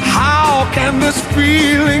 How can this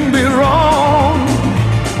feeling be wrong?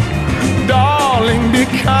 Darling, be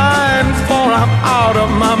kind, for I'm out of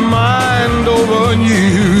my mind over you.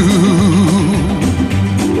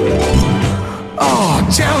 Oh,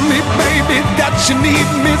 tell me, baby, that you need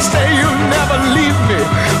me, say you'll never leave me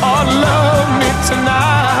or love me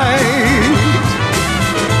tonight.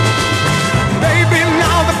 Baby,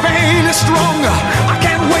 now the pain is stronger, I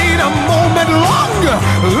can't wait a moment longer,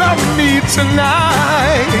 love me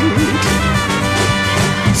tonight.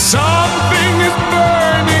 Something is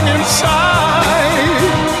burning inside,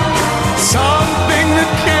 something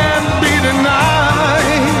that can't be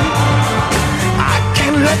denied. I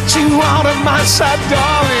can't let you out of my sight,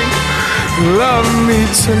 darling, love me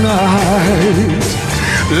tonight.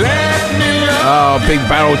 Let me love. Oh, big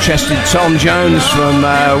barrel-chested Tom Jones from,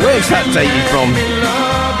 where's that dated from?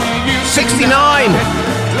 69!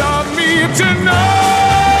 Love me tonight.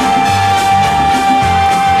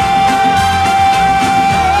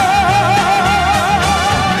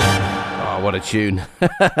 What a tune.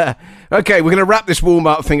 Okay, we're going to wrap this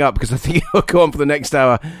warm-up thing up because I think it'll go on for the next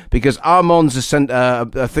hour, because Armand's has sent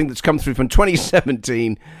a thing that's come through from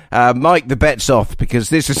 2017. Mike, the bet's off, because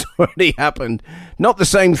this has already happened. Not the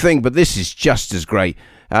same thing, but this is just as great.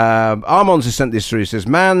 Armand's has sent this through. It says,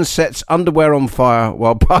 man sets underwear on fire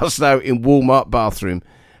while passed out in Walmart bathroom.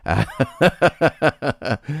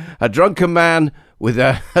 A drunken man with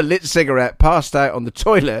a lit cigarette passed out on the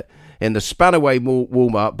toilet in the Spanaway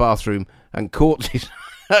Walmart bathroom and caught his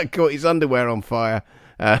underwear on fire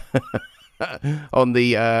on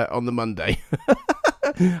the Monday.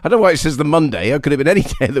 I don't know why it says the Monday. It could have been any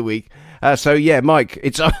day of the week. So yeah, Mike,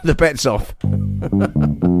 it's the bet's off.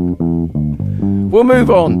 We'll move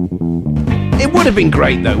on. It would have been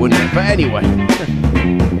great though, wouldn't it? But anyway.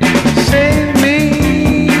 Save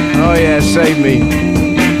me. Oh yeah, save me.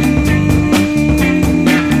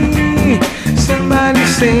 Somebody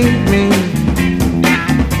save me.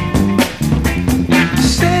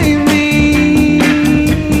 Save me.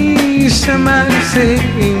 Somebody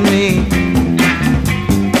save me.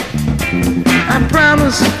 I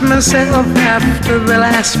promised myself after the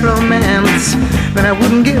last romance that I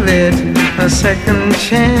wouldn't give it a second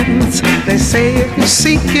chance. They say if you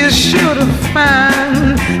seek you're sure to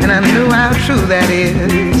find, and I know how true that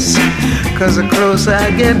is, 'cause the closer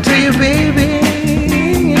I get to you, baby,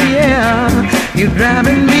 yeah, you're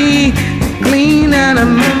driving me clean out of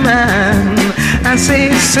my mind. I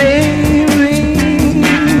say save me,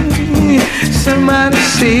 somebody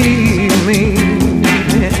save me.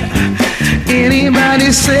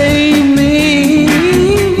 Anybody save me,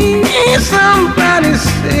 somebody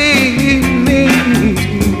save me.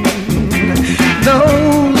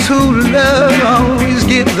 Those who love always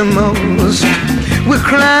get the most. We're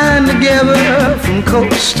crying together from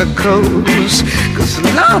coast to coast, 'cause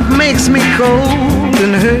love makes me cold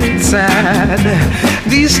and hurt inside.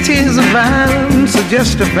 These tears of violence are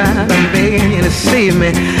justified. I'm begging you to save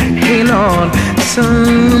me. Hey Lord,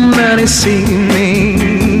 somebody save me.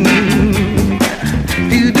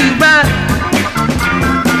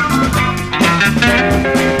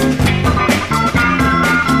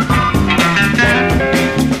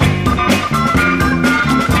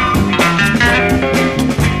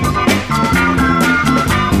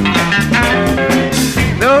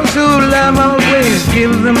 Those who love always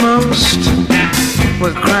give the most.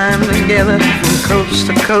 We're crying together together from coast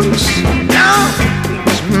to coast. Now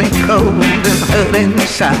it's me cold and hurt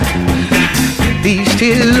inside. These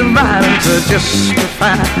tears of violence are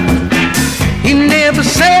justified. You never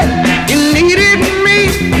said you needed me.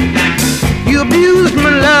 You abused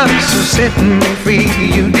my love, so set me free.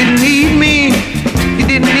 You didn't need me, you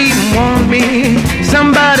didn't even want me.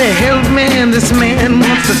 Somebody help me, this man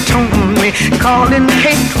wants to taunt me. Calling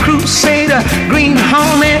Cape Crusader, Green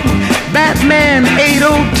Hornet, Batman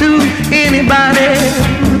 802, anybody.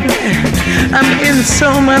 I'm in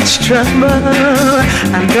so much trouble,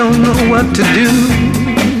 I don't know what to do.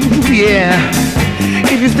 Yeah,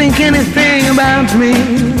 if you think anything about me,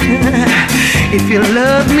 if you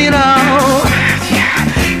love me at all,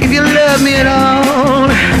 if you love me at all,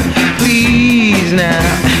 please now,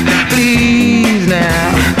 please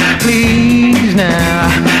now, please now,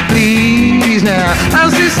 please now,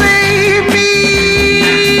 I'll say save me.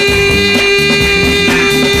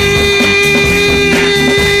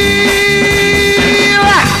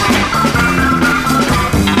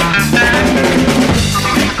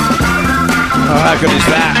 Oh, how good is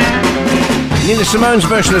that? Nina Simone's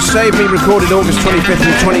version of Save Me, recorded August 25th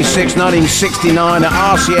and 26th, 1969 at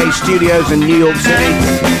RCA Studios in New York City.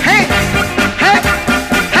 Hey, hey,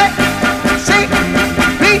 hey, save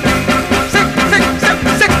me, save me,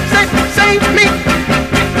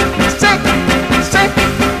 save.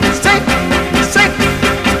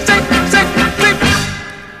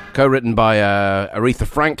 Co-written by Aretha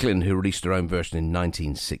Franklin, who released her own version in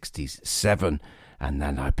 1967. And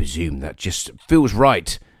then I presume that just feels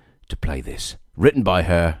right to play this. Written by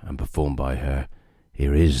her and performed by her.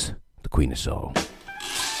 Here is the Queen of Soul.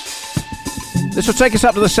 This will take us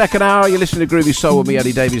up to the second hour. You're listening to Groovy Soul with me,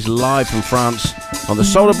 Andy Davies, live from France on the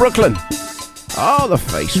Soul of Brooklyn. Oh, the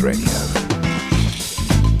Face Radio.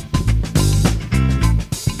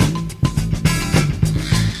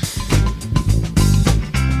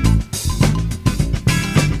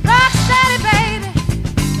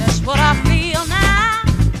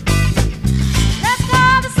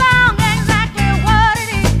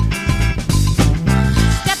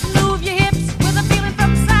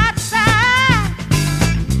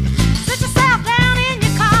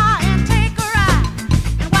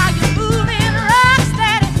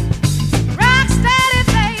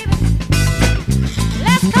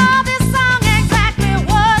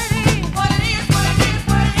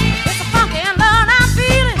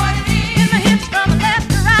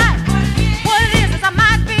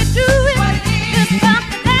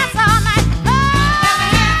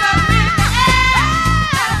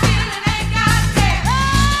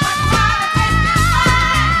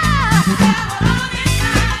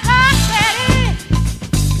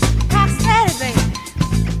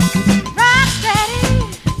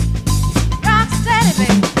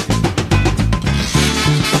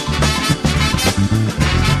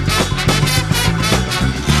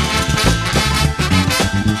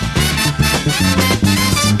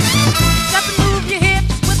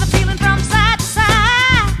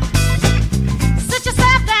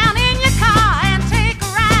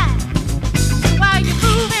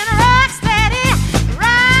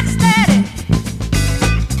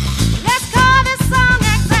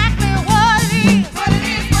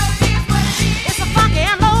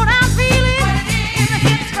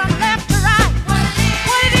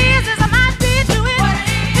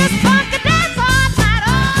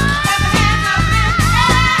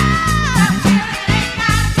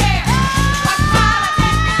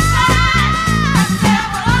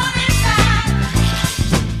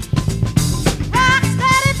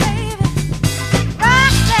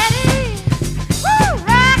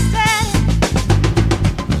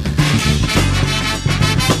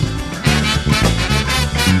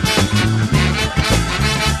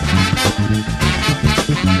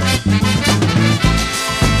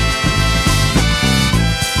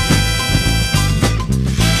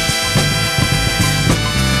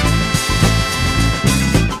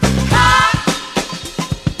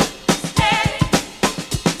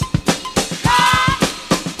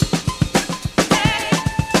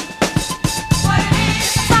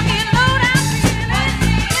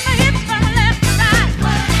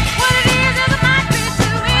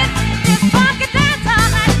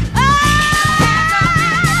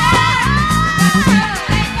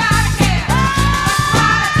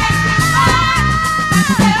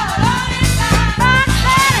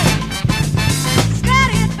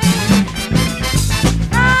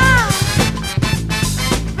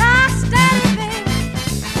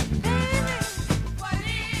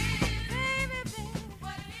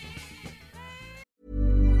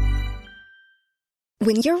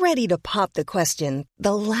 When you're ready to pop the question,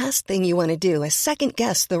 the last thing you want to do is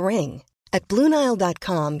second-guess the ring. At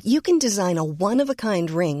BlueNile.com, you can design a one-of-a-kind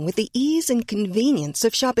ring with the ease and convenience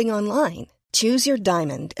of shopping online. Choose your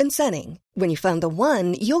diamond and setting. When you find the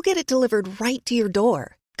one, you'll get it delivered right to your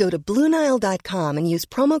door. Go to BlueNile.com and use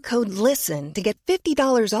promo code LISTEN to get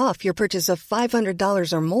 $50 off your purchase of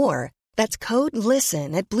 $500 or more. That's code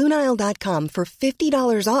LISTEN at BlueNile.com for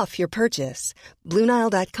 $50 off your purchase.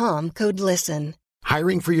 BlueNile.com, code LISTEN.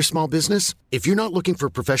 Hiring for your small business? If you're not looking for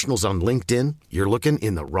professionals on LinkedIn, you're looking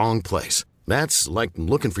in the wrong place. That's like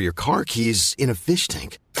looking for your car keys in a fish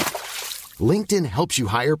tank. LinkedIn helps you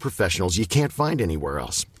hire professionals you can't find anywhere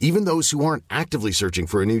else, even those who aren't actively searching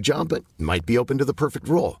for a new job but might be open to the perfect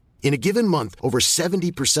role. In a given month, over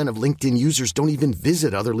 70% of LinkedIn users don't even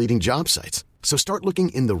visit other leading job sites. So start looking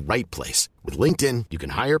in the right place. With LinkedIn, you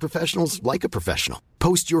can hire professionals like a professional.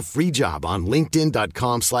 Post your free job on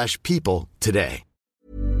linkedin.com/people today.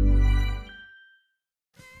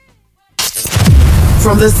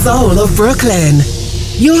 From the soul of Brooklyn,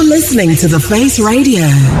 you're listening to The Face Radio.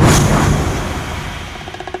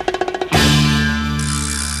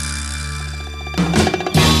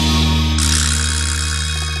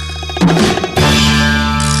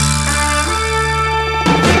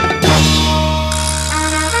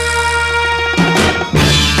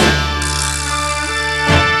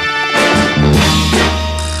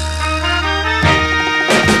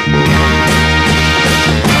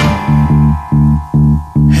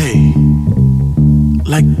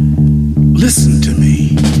 Like, listen to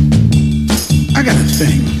me. I got a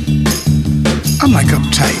thing. I'm like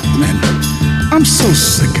uptight, man. I'm so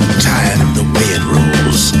sick and tired of the way it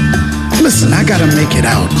rolls. Listen, I gotta make it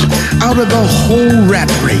out of the whole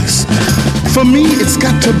rat race. For me, it's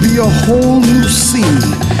got to be a whole new scene.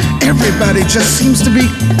 Everybody just seems to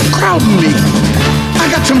be crowding me.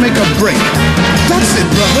 I got to make a break. That's it,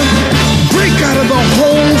 brother. Break out of the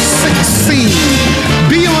whole sick scene.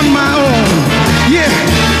 Be on my own. Yeah,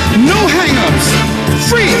 no hang-ups.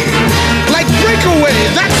 Free. Like breakaway.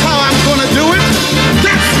 That's how I'm gonna do it.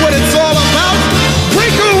 That's what it's all about.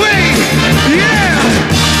 Breakaway. Yeah.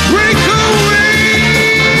 Breakaway.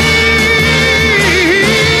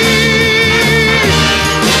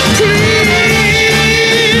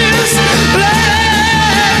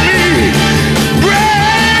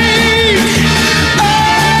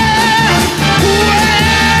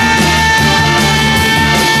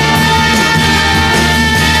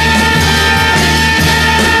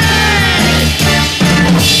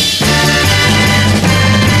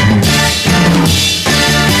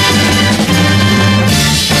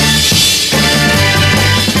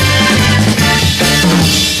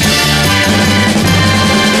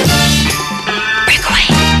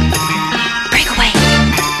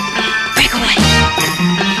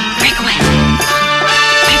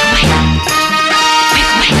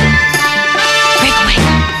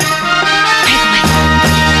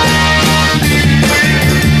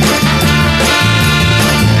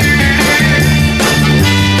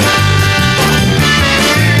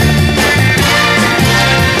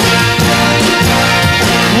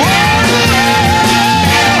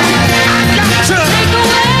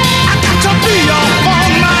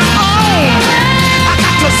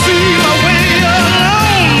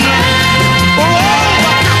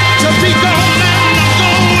 Please let me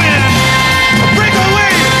break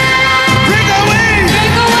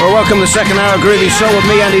Welcome to the second hour of Groovy Soul with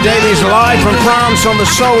me, Andy Davies, live from France on the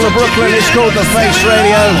soul of Brooklyn. It's called The Face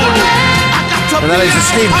Radio. And that is the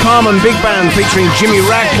Steve Carman Big Band featuring Jimmy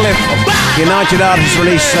Radcliffe. United Artists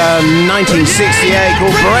release 1968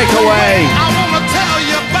 called Breakaway.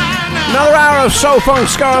 Another hour of soul, funk,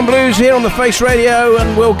 ska and blues here on The Face Radio,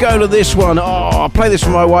 and we'll go to this one. Oh, I'll play this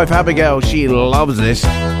for my wife Abigail. She loves this.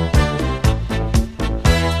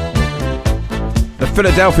 The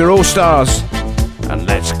Philadelphia All-Stars. And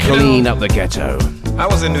let's clean up the ghetto. I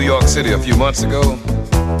was in New York City a few months ago,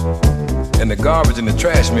 and the garbage and the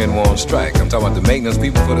trash men were on strike. I'm talking about the maintenance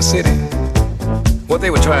people for the city. What they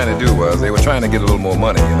were trying to do was they were trying to get a little more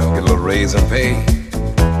money, get a little raise in pay.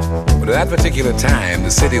 But at that particular time,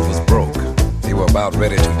 the city was broke. They were about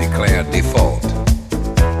ready to declare default.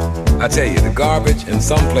 I tell you, the garbage in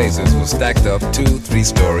some places was stacked up 2-3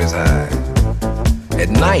 stories high. At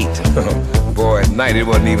night, boy, at night it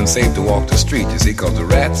wasn't even safe to walk the street, you see, because the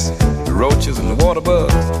rats, the roaches, and the water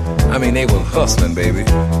bugs, I mean, they were hustling, baby,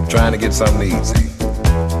 trying to get something to eat, see.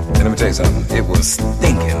 And let me tell you something, it was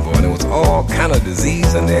stinking, boy, and there was all kind of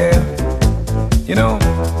disease in there,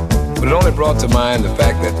 but it only brought to mind the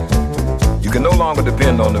fact that you can no longer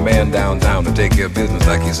depend on the man downtown to take care of business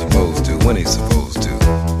like he's supposed to, when he's supposed to.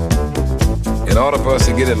 In order for us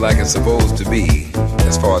to get it like it's supposed to be,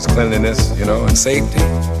 as far as cleanliness, you know, and safety,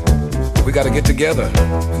 we got to get together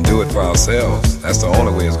and do it for ourselves. That's the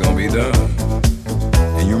only way it's going to be done.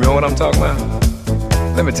 And you know what I'm talking about?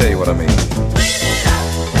 Let me tell you what I mean.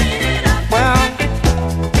 Well,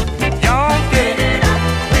 y'all get it.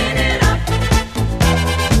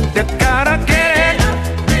 You gotta get it.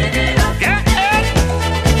 Get it.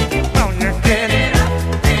 Don't you get it?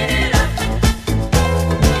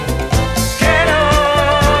 Get up.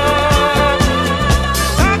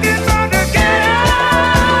 Talking about the get up.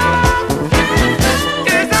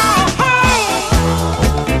 It's our home.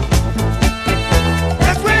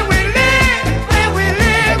 That's where we live, where we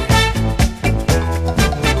live.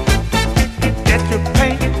 Get your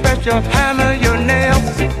paint, brush your hammer, your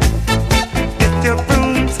nails. Get your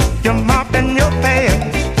brooms, your mop and your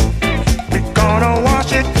pails. We're gonna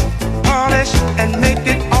wash it, polish, and make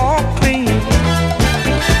it all clean.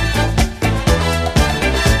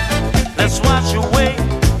 Let's wash away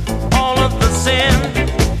all of the sin.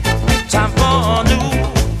 Time for a new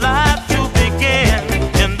life to begin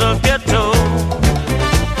in the ghetto.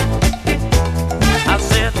 I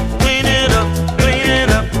said, clean it up, clean it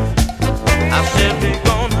up. I said, we're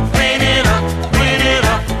gonna clean it up,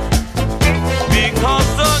 because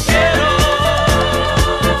the ghetto.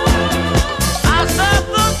 I said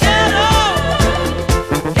the ghetto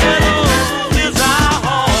is our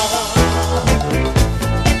home.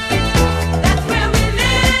 That's where we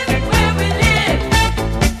live, where we live.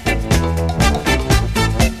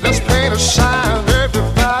 Let's paint a sign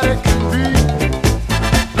everybody can read.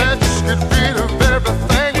 Let's get rid of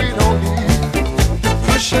everything we don't need. The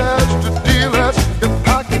pushers, the dealers, the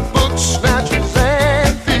pocketbook snatchers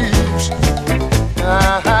and thieves.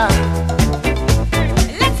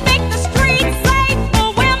 Let's make the streets safe for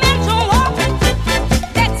women to walk.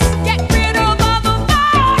 Let's get rid of all the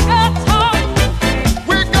vulgar talk.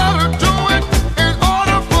 We gotta do it in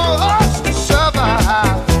order for us to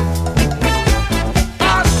survive. I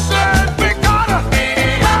said we gotta do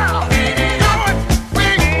it. We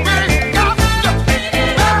got to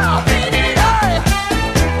now. Hey.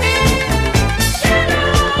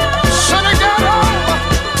 Sonny, get over.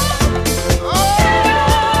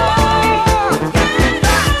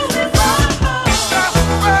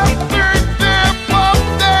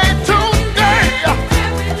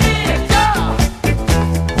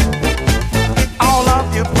 All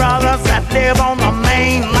of you brothers that live on the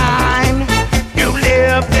main line, you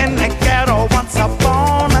lived in the ghetto once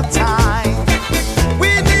upon a time. We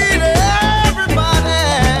need everybody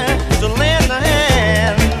to lend a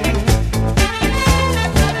hand.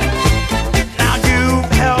 Now you've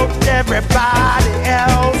helped everybody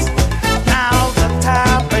else. Now's the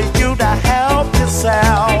time for you to help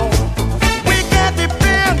yourself. We can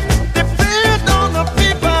depend on the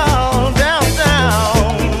people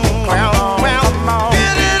downtown.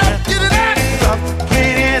 Get it up,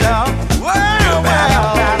 clean it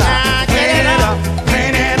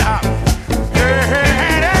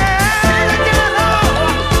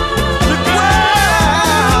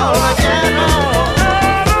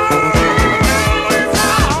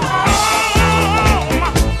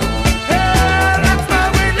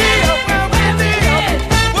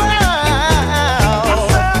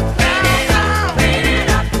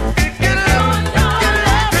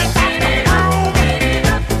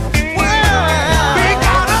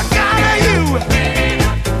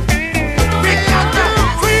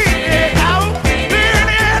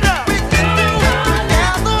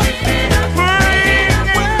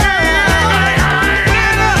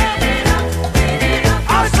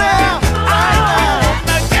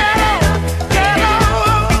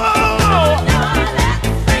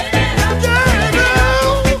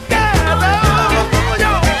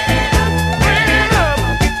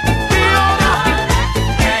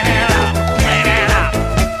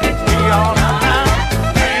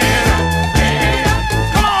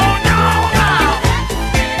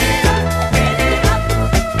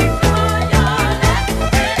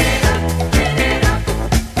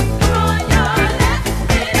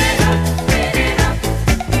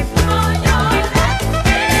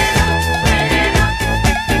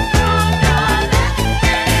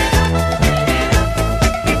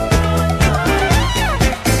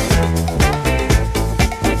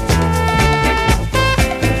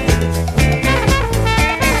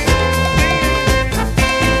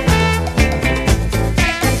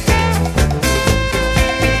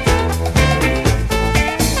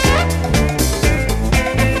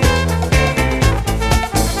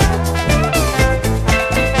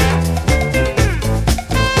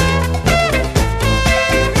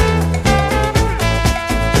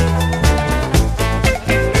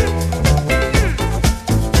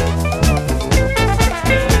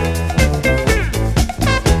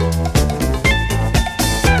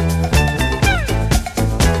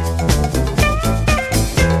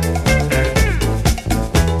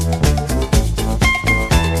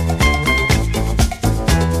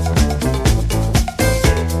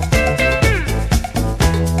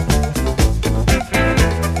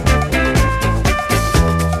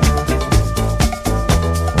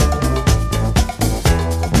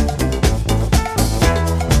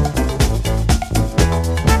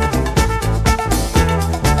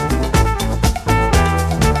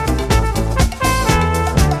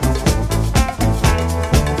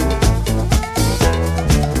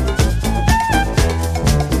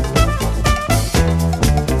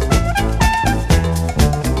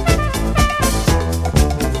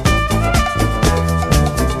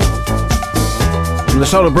the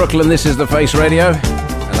soul of Brooklyn, this is The Face Radio,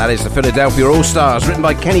 and that is the Philadelphia All-Stars, written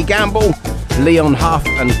by Kenny Gamble, Leon Huff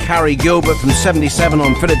and Carrie Gilbert from 77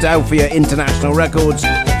 on Philadelphia International Records.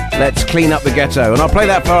 Let's clean up the ghetto. And I'll play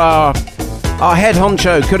that for our head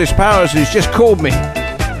honcho, Curtis Powers, who's just called me.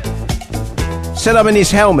 Said I'm in his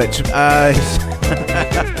helmet,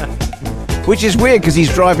 which is weird because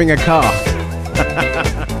he's driving a car.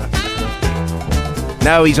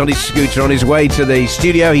 Now he's on his scooter on his way to the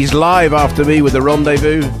studio. He's live after me with the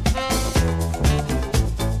Rendezvous.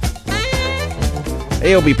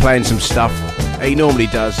 He'll be playing some stuff. He normally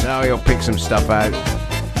does. Oh, he'll pick some stuff out.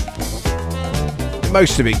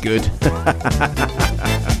 Most of it good.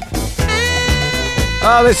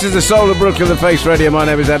 Oh, this is the soul of Brooklyn, The Face Radio. My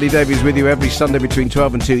name is Andy Davies, with you every Sunday between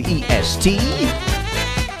 12 and 2 EST.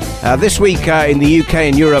 This week in the UK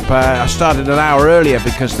and Europe, I started an hour earlier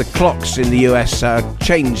because the clocks in the US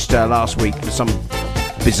changed last week for some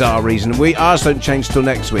bizarre reason. Ours don't change till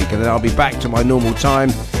next week, and then I'll be back to my normal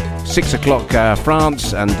time, 6 o'clock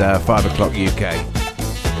France and 5 o'clock UK.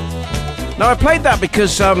 Now, I played that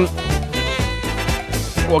because,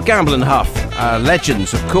 Gamble and Huff,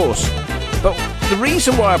 legends, of course. But the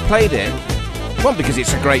reason why I played it, one, because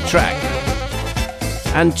it's a great track,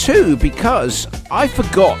 and two, because I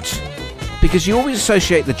forgot, because you always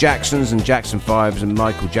associate the Jacksons and Jackson 5s and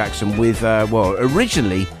Michael Jackson with,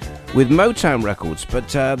 originally with Motown Records, but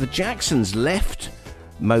the Jacksons left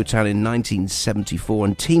Motown in 1974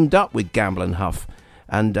 and teamed up with Gamble and Huff,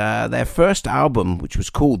 and their first album, which was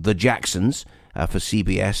called The Jacksons for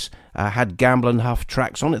CBS, had Gamble and Huff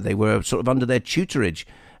tracks on it. They were sort of under their tutorage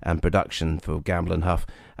and production for Gamble and Huff.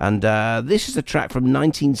 And this is a track from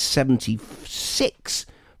 1976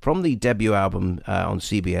 from the debut album on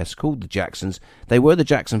CBS called The Jacksons. They were the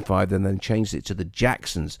Jackson 5, then they changed it to the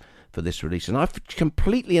Jacksons for this release. And I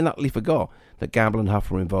completely and utterly forgot that Gamble and Huff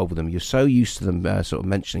were involved with them. You're so used to them sort of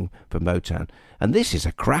mentioning for Motown. And this is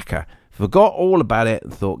a cracker. Forgot all about it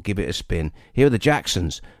and thought, give it a spin. Here are the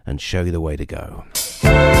Jacksons and Show You the Way to Go.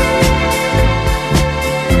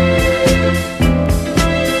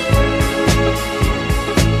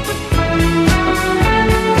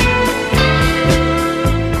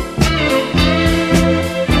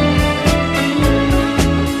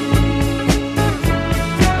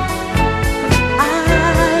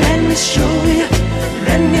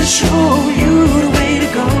 Let me show you the way to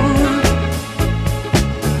go.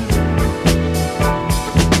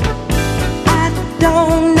 I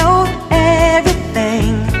don't know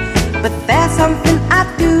everything, but there's something I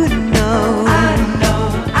do know. I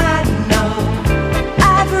know.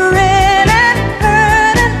 I've read and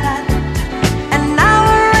heard a lot, and now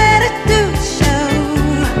we're ready to show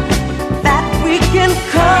that we can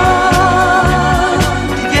come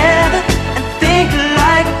together and think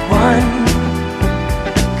like one.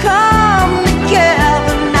 Come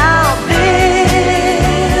together now,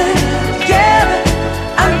 live together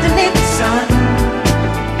underneath the sun.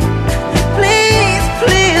 Please,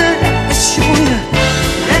 let me show you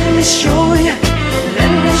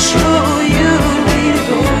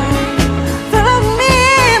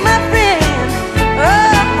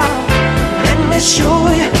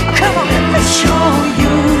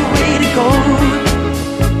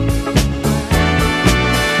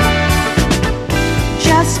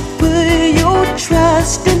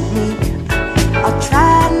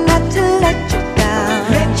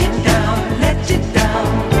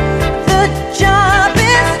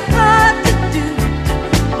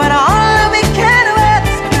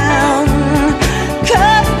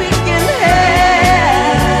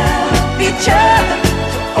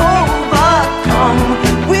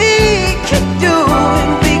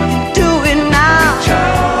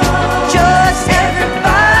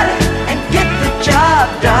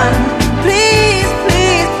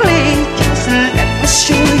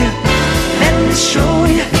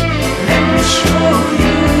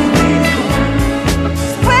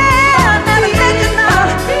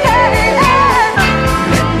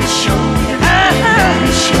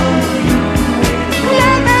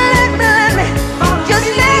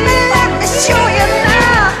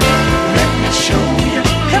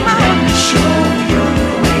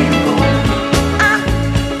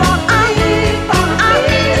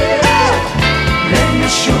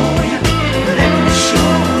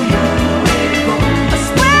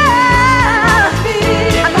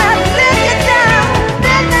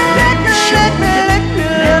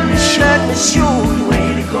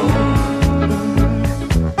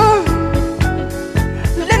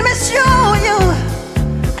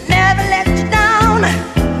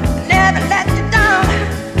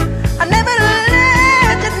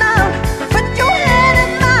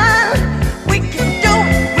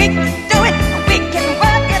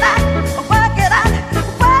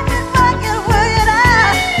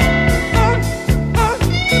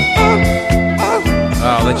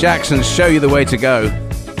Jackson's Show You the Way to Go.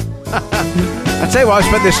 I tell you what, I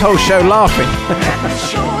spent this whole show laughing.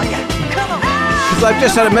 Because I've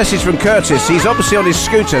just had a message from Curtis. He's obviously on his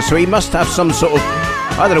scooter, so he must have some sort of...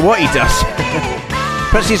 I don't know what he does.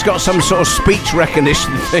 Perhaps he's got some sort of speech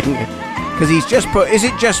recognition thing. Because he's just put, is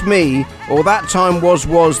it just me, or that time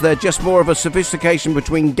was there just more of a sophistication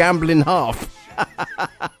between gambling half?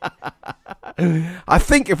 I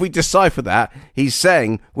think if we decipher that, he's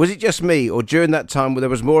saying, was it just me, or during that time there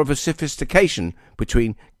was more of a sophistication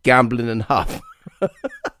between gambling and huff?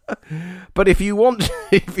 But if you want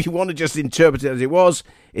to just interpret it as it was,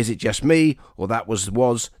 is it just me, or that was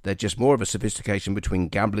there just more of a sophistication between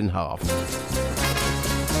gambling and half?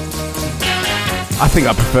 I think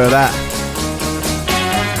I prefer that.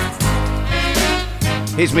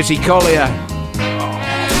 Here's Missy Collier.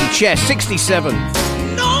 Oh, Chess 67.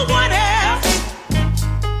 No one else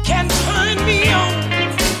can turn me on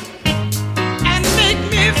and make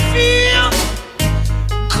me feel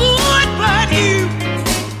good but you.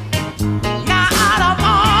 Now out of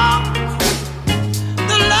all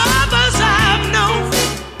the lovers I've known,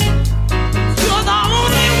 you're the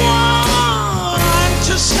only one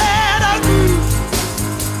to set a groove.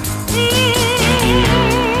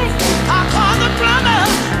 I call the plumber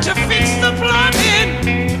to fix the plumbing.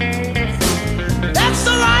 That's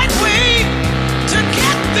the right way to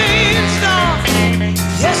get things done.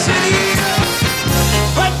 Yes, it is.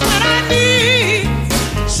 But when I need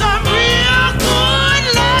some real good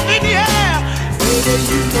loving, yeah, baby,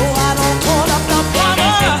 you know I don't call up the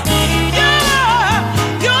plumber.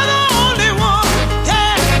 Yeah, you're the only one.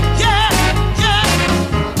 Yeah, yeah, yeah.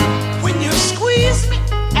 When you squeeze me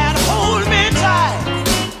and hold me tight,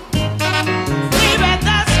 baby,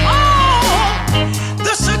 that's all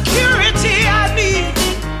the security I need.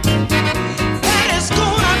 And it's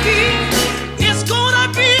gonna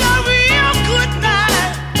be a real good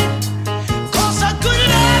night. 'Cause a good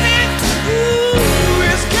loving, ooh,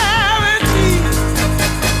 is guaranteed.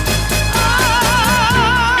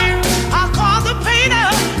 I call the painter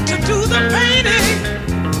to do the painting.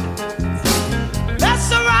 That's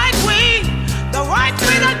the right way to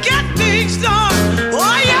get things done.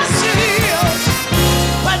 Oh, yes, it is.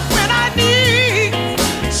 But when I need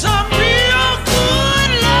some real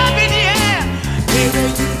good loving, yeah, baby,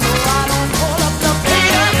 you know I don't call up the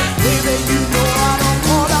painter. Baby, you know I don't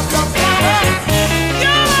call up the plumber.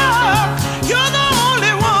 You're the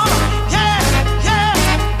only one. Yeah, yeah,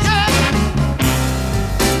 yeah.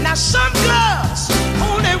 Now some girls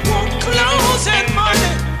only want clothes and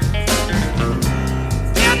money.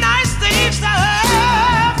 They're nice things to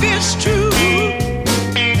have, it's true.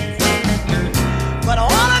 But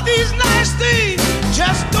all of these nice things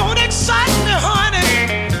just don't excite me,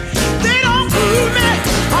 honey. They don't groove me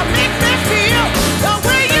or make me feel the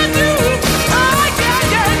way you do. Oh,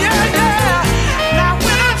 yeah, yeah, yeah, yeah. Now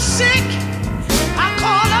when I'm sick, I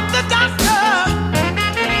call up the doctor.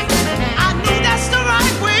 I know that's the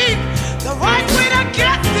right way to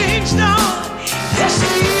get things done. Yes,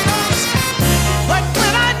 it is. But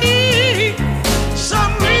when I need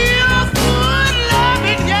some real good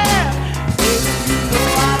loving, yeah, baby, you know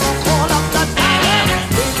I don't call up the doctor.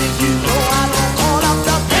 Baby, you know I don't call up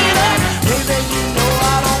the painter. Baby, you know I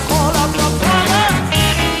don't call up the plumber.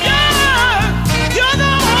 Yeah, you're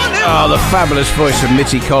the only Oh, the fabulous voice of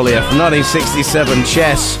Mitty Collier from 1967,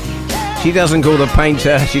 Chess. She doesn't call the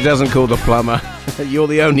painter, she doesn't call the plumber. You're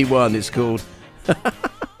the only one, it's called.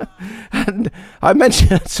 And I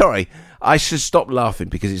mentioned, sorry, I should stop laughing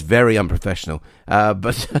because it's very unprofessional.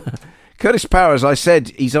 But Curtis Power, as I said,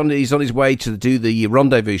 he's on his way to do the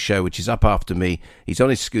Rendezvous show, which is up after me. He's on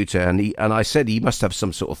his scooter, and I said he must have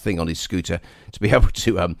some sort of thing on his scooter to be able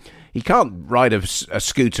to. He can't ride a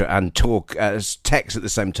scooter and talk as text at the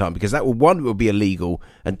same time because that will be illegal,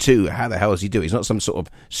 and two, how the hell does he do it? He's not some sort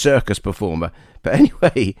of circus performer. But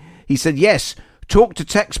anyway, he said yes. Talk to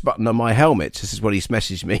text button on my helmet. This is what he's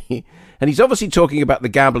messaged me. And he's obviously talking about the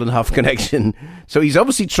Gamble and Huff connection. So he's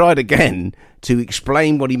obviously tried again to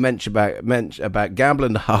explain what he meant about Gamble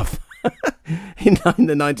and Huff in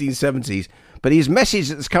the 1970s. But his message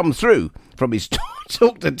that's come through from his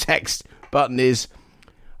talk to text button is,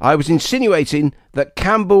 I was insinuating that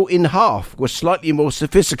Campbell in Half was slightly more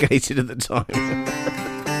sophisticated at the time.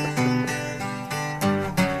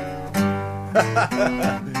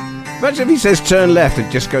 Imagine if he says turn left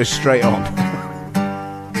and just goes straight on.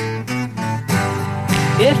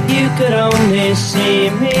 If you could only see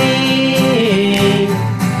me,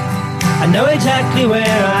 I know exactly where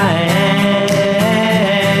I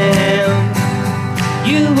am.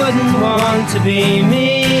 You wouldn't want to be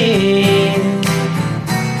me.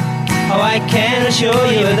 Oh, I can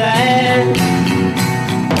assure you that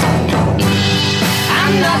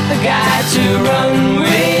not the guy to run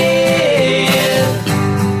with,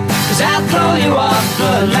 'cause I'll throw you off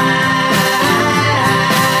the line.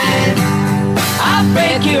 I'll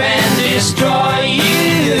break you and destroy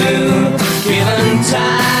you, given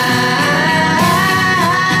time.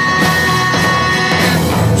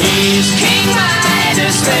 He's King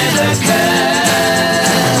Midas with a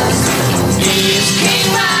curse. He's King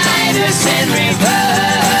Midas in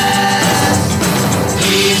reverse.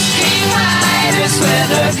 He's King Midas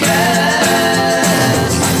with a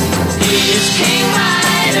curse. He's King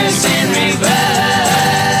Midas in reverse.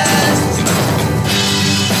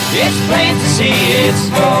 It's plain to see it's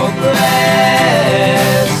hopeless,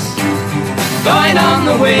 going on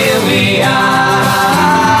the way we are.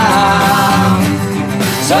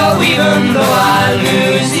 So even though I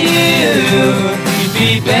lose you, you'd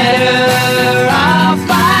be better off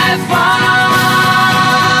by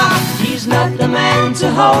far. He's not the man to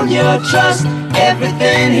hold your trust.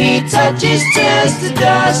 Everything he touches turns to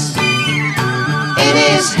dust in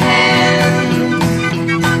his hand.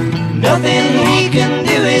 Nothing he can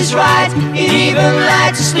do is right. He'd even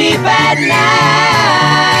like to sleep at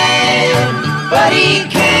night, but he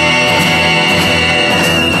can't.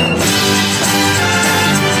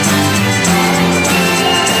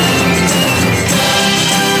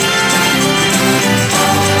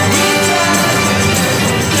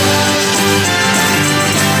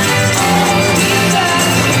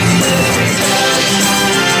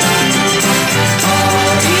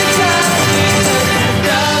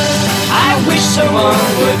 I wish someone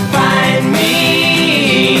would find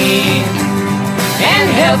me and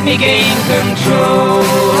help me gain control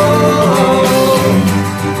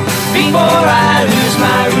before I lose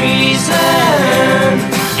my reason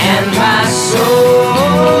and my soul.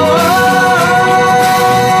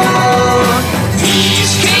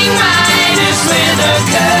 He's King Midas with a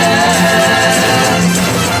curse.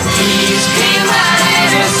 He's King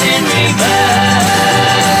Midas in reverse.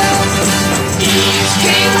 He's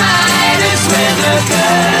King Midas with a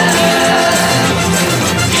curse.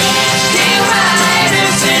 He's King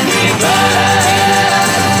Midas in reverse.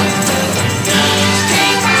 He's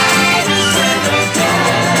King Midas with a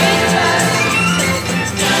curse.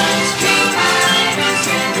 He's King Midas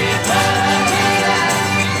in reverse.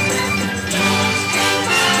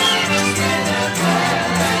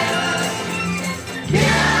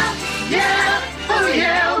 Yeah, yeah, oh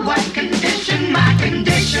yeah, what condition my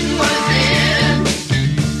condition was in.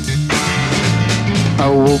 I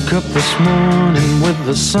woke up this morning with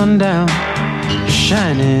the sun down,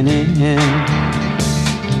 shining in.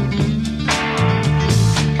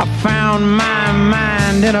 I found my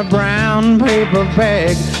mind in a brown paper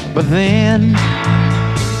bag, but then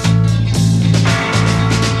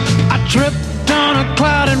I tripped on a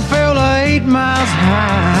cloud and fell 8 miles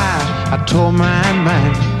high. I tore my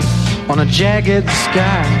mind on a jagged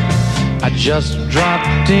sky. I just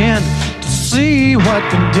dropped in to see what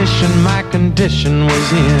condition my condition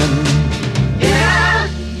was in. Yeah,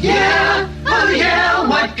 yeah, oh yeah,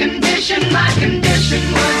 what condition my condition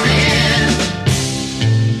was in.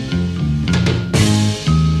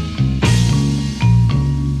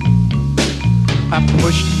 I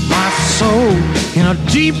pushed my soul in a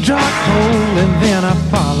deep dark hole and then I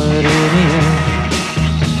followed it in.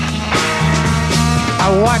 I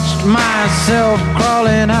watched myself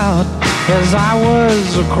crawling out as I was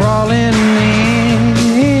crawling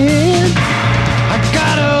in. I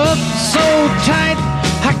got up so tight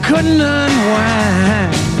I couldn't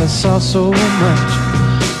unwind. I saw so much,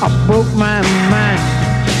 I broke my mind.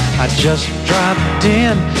 I just dropped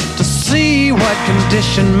in to see what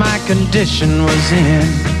condition my condition was in.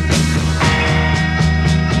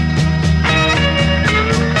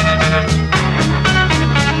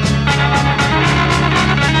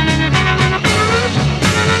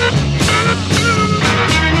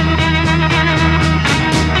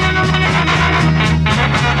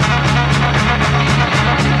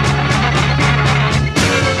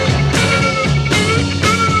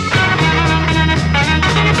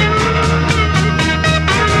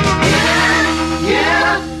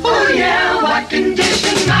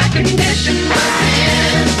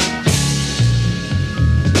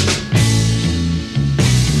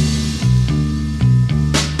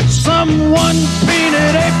 Someone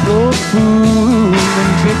painted April Fool in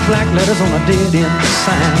big black letters on a dead-end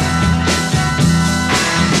sign.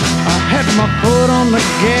 I had my foot on the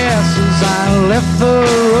gas as I left the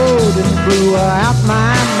road and blew out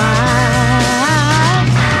my mind.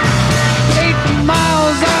 8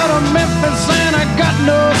 miles out of Memphis and I got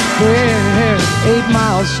no fare. 8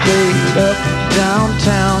 miles straight up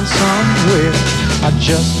downtown somewhere. I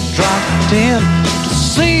just dropped in to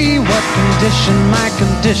see what condition my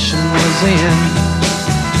condition was in.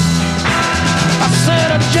 I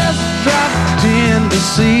said I just dropped in to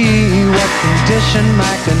see what condition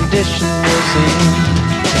my condition was in.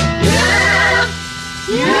 Yeah,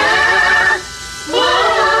 yeah,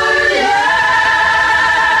 oh yeah.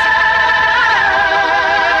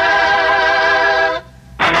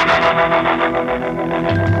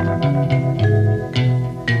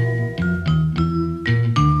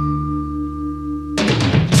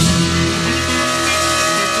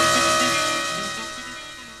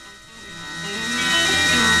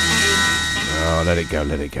 Oh, let it go,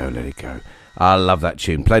 let it go, let it go. I love that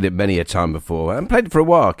tune. Played it many a time before and played it for a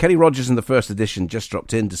while. Kenny Rogers in the first edition just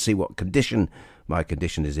dropped in to see what condition my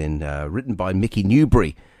condition is in. Written by Mickey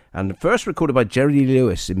Newbury and first recorded by Jerry Lee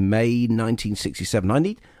Lewis in May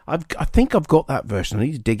 1967. I think I've got that version. I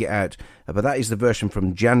need to dig it out. But that is the version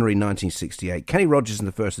from January 1968. Kenny Rogers in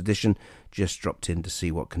the first edition just dropped in to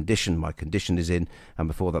see what condition my condition is in. And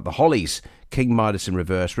before that, the Hollies, King Midas in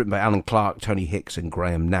Reverse, written by Alan Clark, Tony Hicks and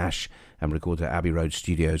Graham Nash, and recorded at Abbey Road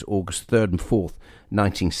Studios, August 3rd and 4th,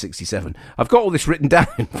 1967. I've got all this written down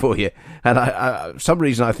for you, and I for some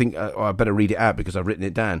reason I think I better read it out because I've written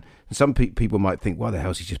it down. And some people might think, why the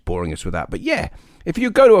hell is he just boring us with that? But yeah, if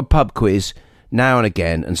you go to a pub quiz now and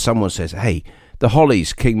again and someone says, hey, the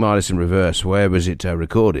Hollies, King Midas in Reverse, where was it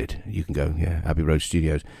recorded? You can go, yeah, Abbey Road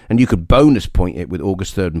Studios. And you could bonus point it with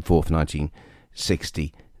August 3rd and 4th,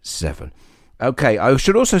 1967. Okay, I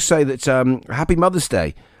should also say that Happy Mother's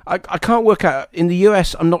Day. I can't work out. In the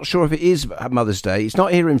US, I'm not sure if it is Mother's Day. It's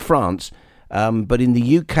not here in France, but in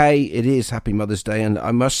the UK, it is Happy Mother's Day. And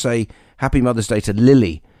I must say Happy Mother's Day to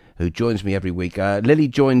Lily, who joins me every week. Lily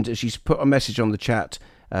joined, she's put a message on the chat,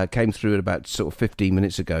 came through at about sort of 15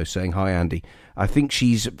 minutes ago saying, hi, Andy. I think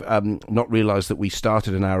she's not realised that we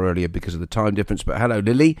started an hour earlier because of the time difference. But hello,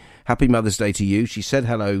 Lily. Happy Mother's Day to you. She said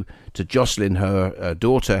hello to Jocelyn, her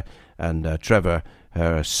daughter, and Trevor,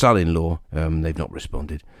 her son-in-law. They've not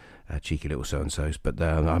responded. Cheeky little so-and-sos, but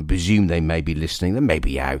I presume they may be listening. They may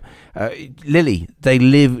be out. Lily, they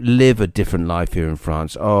live a different life here in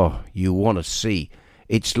France. Oh, you want to see.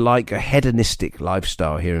 It's like a hedonistic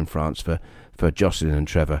lifestyle here in France for Jocelyn and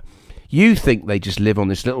Trevor. You think they just live on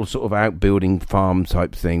this little sort of outbuilding farm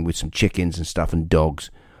type thing with some chickens and stuff and dogs.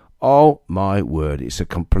 Oh, my word, it's a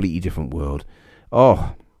completely different world.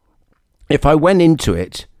 Oh, if I went into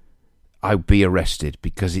it, I'd be arrested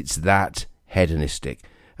because it's that hedonistic.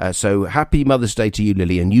 So happy Mother's Day to you,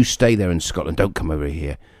 Lily, and you stay there in Scotland. Don't come over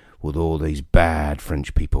here with all these bad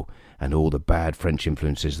French people and all the bad French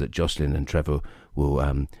influences that Jocelyn and Trevor will,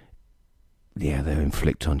 they'll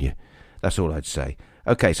inflict on you. That's all I'd say.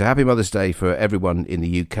 Okay, so happy Mother's Day for everyone in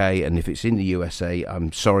the UK, and if it's in the USA,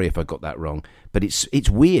 I'm sorry if I got that wrong, but it's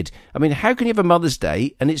weird. I mean, how can you have a Mother's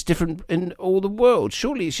Day and it's different in all the world?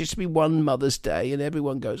 Surely it's just to be one Mother's Day and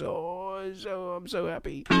everyone goes, I'm so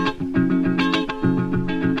happy.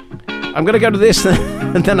 I'm going to go to this,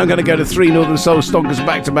 and then I'm going to go to 3 Northern Soul Stonkers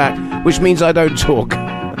back to back, which means I don't talk.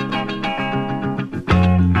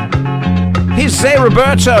 Here's Zé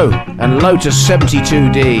Roberto and Lotus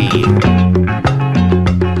 72D.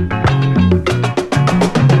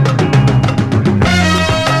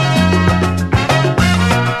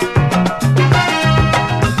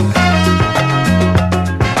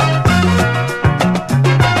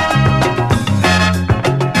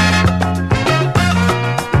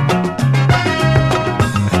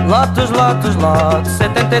 Lotus, Lotus, Lotus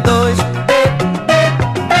 72.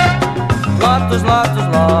 Lotus, Lotus,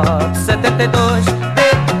 Lotus 72.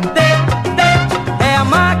 É a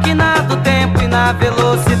máquina do tempo e na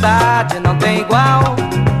velocidade não tem igual.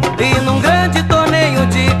 E num grande torneio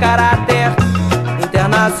de caráter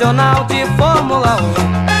internacional de Fórmula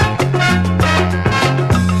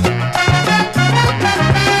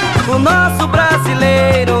 1, o nosso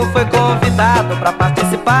brasileiro foi convidado para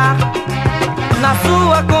participar. Na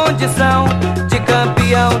sua condição de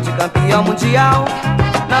campeão mundial,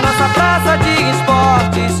 na nossa praça de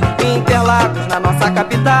esportes, Interlagos, na nossa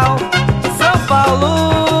capital, São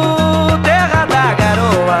Paulo, terra da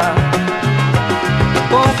garoa,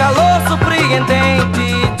 com calor surpreendente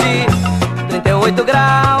de 38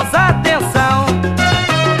 graus. Atenção,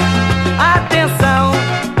 atenção,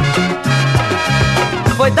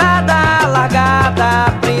 foi dada a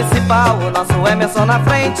largada principal, o nosso Emerson na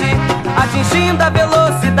frente, atingindo a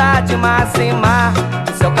velocidade máxima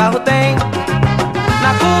que seu carro tem.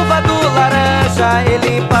 Na curva do laranja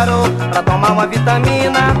ele parou pra tomar uma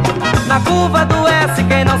vitamina. Na curva do S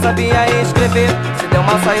quem não sabia escrever se deu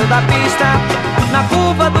mal, saiu da pista. Na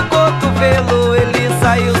curva do cotovelo ele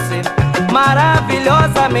saiu-se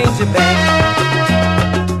maravilhosamente bem.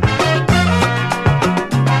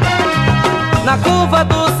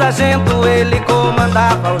 sargento, ele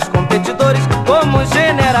comandava os competidores como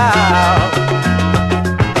general.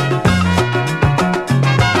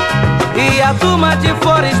 E a turma de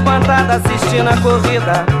fora espantada assistindo a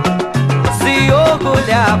corrida se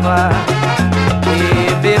orgulhava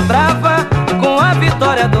e vibrava com a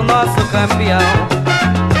vitória do nosso campeão.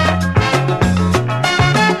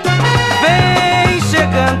 Vem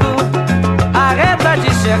chegando a reta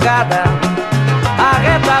de chegada, a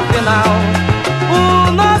reta final.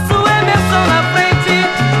 O nosso Emerson na frente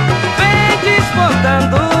vem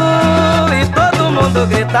despontando e todo mundo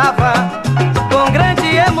gritava com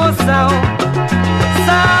grande emoção: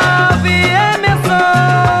 salve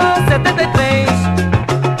Emerson 73!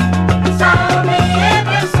 Salve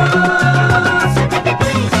Emerson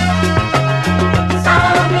 73!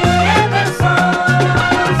 Salve Emerson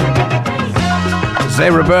 73! Zé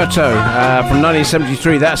Roberto from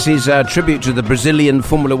 1973. That's his tribute to the Brazilian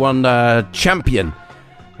Formula One champion,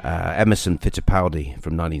 Emerson Fittipaldi,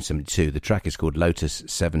 from 1972. The track is called Lotus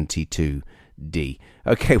 72D.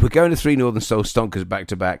 Okay, we're going to 3 Northern Soul Stonkers back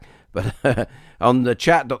to back, but on the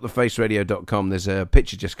chat.thefaceradio.com there's a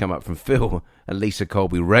picture just come up from Phil and Lisa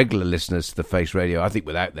Colby, regular listeners to The Face Radio. I think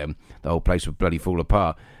without them the whole place would bloody fall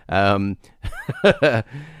apart. And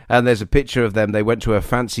there's a picture of them. They went to a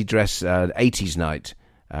fancy dress 80s night.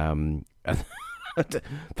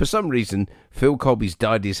 For some reason Phil Colby's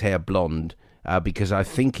dyed his hair blonde, because I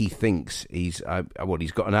think he thinks he's got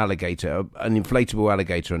an alligator, an inflatable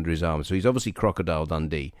alligator under his arm, so he's obviously Crocodile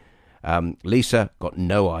Dundee. Lisa got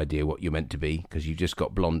no idea what you're meant to be, because you've just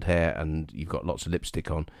got blonde hair and you've got lots of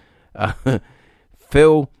lipstick on.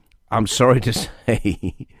 Phil, I'm sorry to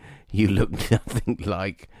say you look nothing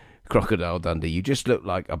like Crocodile Dundee. You just look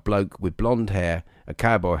like a bloke with blonde hair, a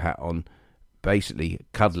cowboy hat on, basically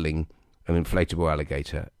cuddling an inflatable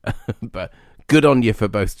alligator. But good on you for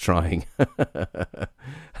both trying.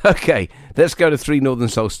 Okay, let's go to 3 Northern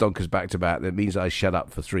Soul Stonkers back to back. That means I shut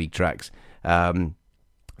up for 3 tracks.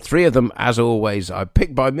 3 of them, as always, are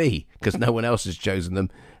picked by me, because no one else has chosen them.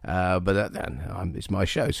 But it's my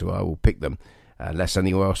show, so I will pick them unless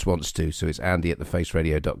anyone else wants to. So it's Andy at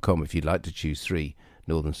thefaceradio.com if you'd like to choose 3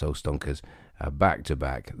 Northern Soul Stonkers back to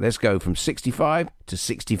back. Let's go from 65 to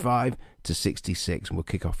 65 to 66, and we'll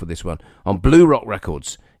kick off with this one on Blue Rock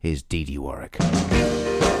Records. Here's Dee Dee Warwick.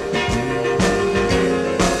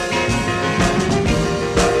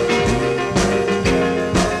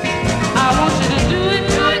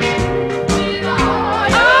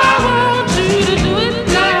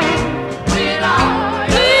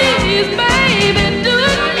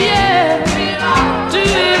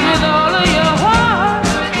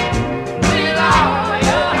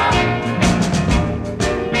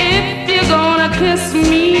 Kiss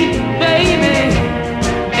me, baby,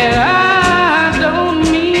 and I don't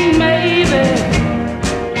mean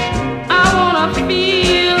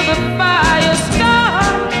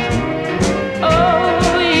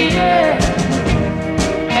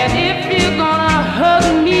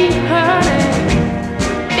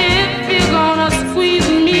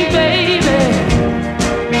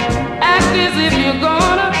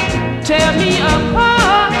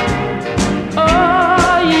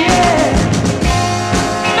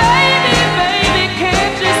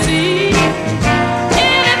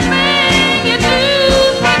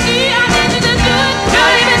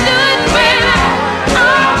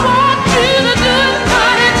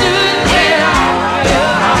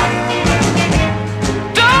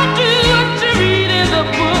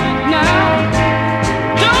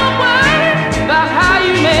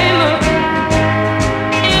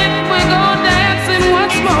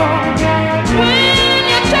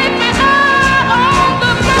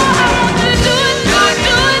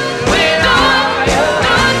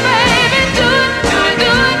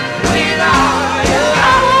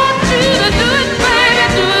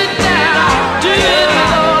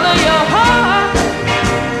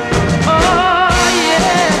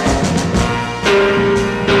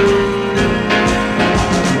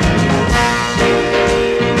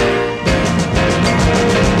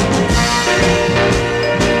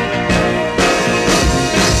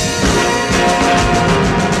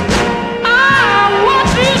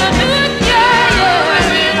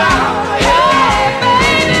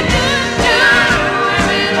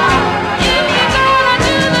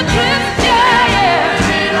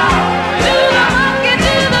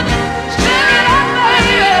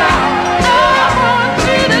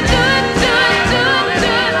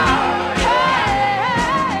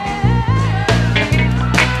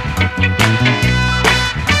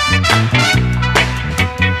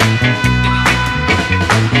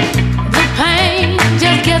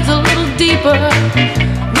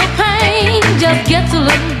gets a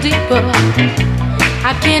little deeper.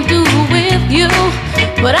 I can't do with you,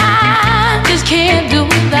 but I just can't do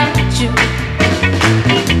without you.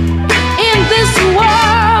 In this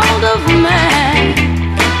world of mine,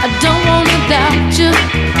 I don't wanna doubt you.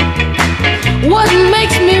 What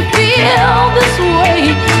makes me feel this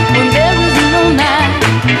way when there is no night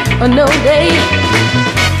or no day?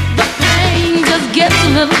 The pain just gets a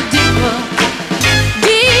little deeper,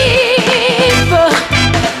 deeper.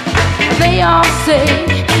 They all say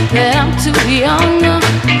that I'm too young,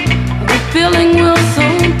 the feeling will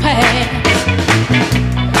soon pass.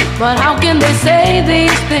 But how can they say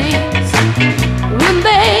these things when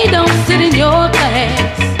they don't sit in your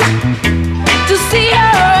class? To see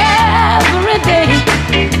her every day,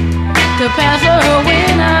 to pass her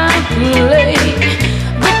when I play,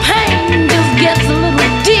 the pain just gets a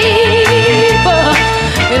little deeper.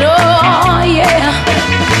 And oh yeah,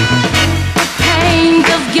 the pain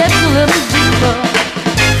just gets a little deeper,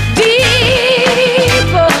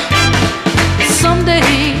 deeper.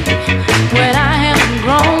 Someday when I have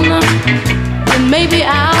grown, then maybe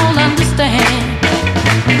I'll understand.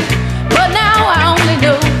 But now I only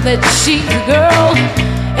know that she's a girl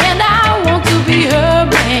and I want to be her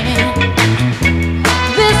man.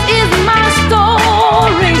 This is my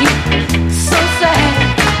story, so sad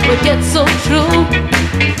but yet so true.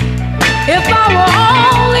 If I were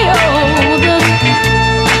only older,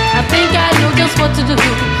 I think I know just what to do.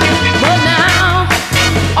 But now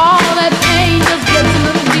all that pain just gets a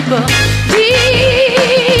little deeper,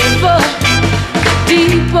 deeper,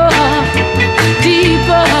 deeper,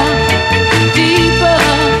 deeper, deeper,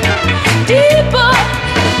 deeper.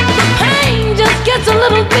 The pain just gets a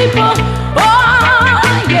little deeper. Oh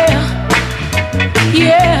yeah,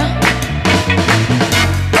 yeah.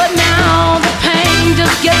 But now the pain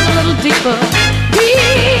just gets a little deeper,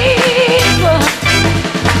 deeper.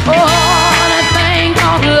 Oh, that thing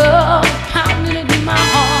called love pounding it in my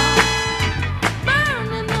heart,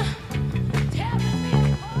 burning the, tearing me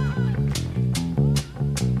apart.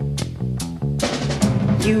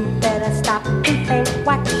 You better stop and think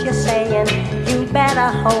what you're saying. You better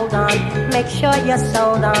hold on, make sure you're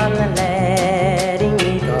sold on letting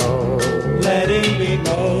me go. Letting me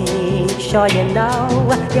go. Make sure you know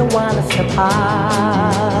you want us to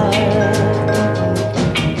part.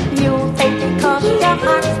 You think because your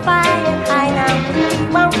heart's flying high now, he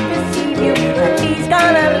won't deceive you, but he's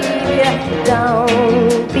gonna leave you.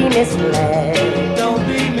 Don't be misled. Don't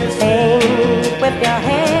be misled. Think with your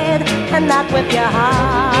head and not with your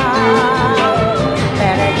heart.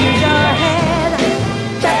 Better use your head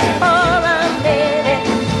just for a minute.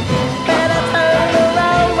 Better turn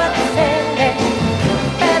around what's in it.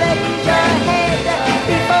 Better use your head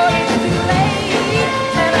before it's too late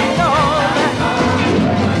and I'm gone.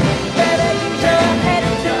 Better use your head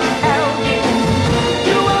to help you.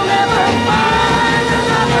 You will never find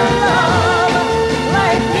another love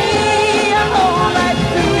like me your whole life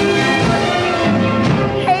through.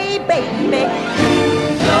 Hey baby,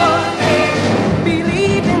 use your head,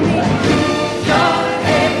 believe in me. Use your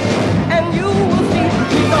head, and you will see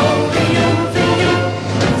he's only using you.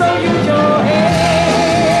 So use your head.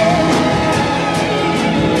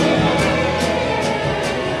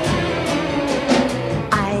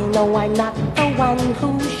 I know I'm not the one who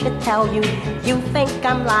should tell you. You think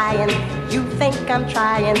I'm lying, you think I'm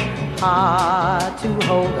trying hard to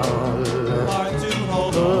hold on. Hard to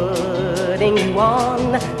hold on. Putting you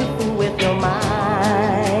on to fool with your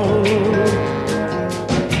mind.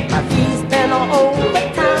 He's been all over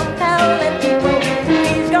town telling people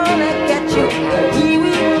he's gonna get you. He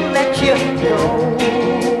will let you go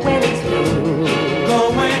when he's through. Go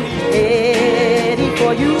when he's ready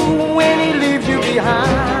for you when he leaves you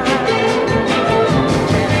behind.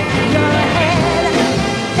 Your head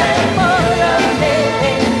just for a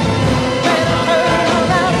minute. Better turn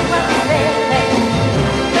around what's in it.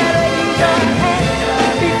 Better use your head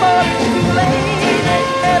before it's too late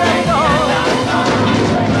and I'm gone.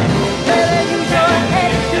 Better use your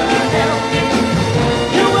head to help you.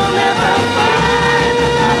 You will never find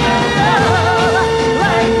another love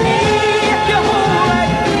like me your whole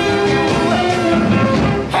life through.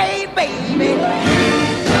 Hey baby,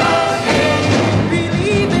 use your head,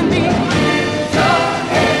 believe in me. Use your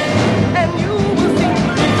head, and you will see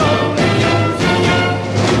he's only using you.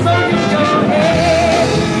 So use your head.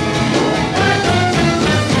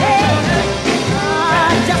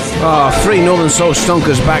 Three Northern Soul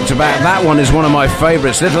stonkers back to back. That one is one of my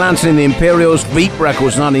favourites. Little Anthony and the Imperials, Veep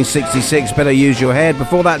Records, 1966. Better Use Your Head.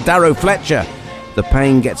 Before that, Darrow Fletcher. The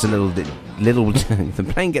pain gets a little the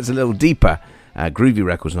pain gets a little deeper. Groovy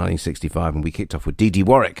Records, 1965, and we kicked off with Dee Dee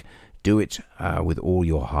Warwick. Do It With All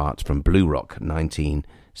Your Heart from Blue Rock,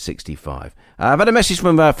 1965. I've had a message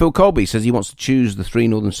from Phil Colby. Says he wants to choose the 3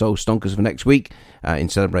 Northern Soul Stonkers for next week in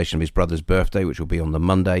celebration of his brother's birthday, which will be on the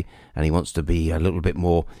Monday, and he wants to be a little bit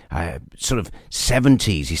more sort of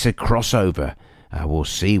 70s. He said crossover. We'll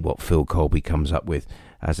see what Phil Colby comes up with.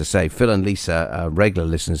 As I say, Phil and Lisa are regular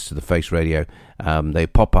listeners to the Face Radio. They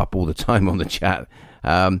pop up all the time on the chat.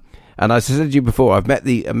 And as I said to you before, I've met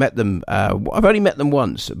them. I've only met them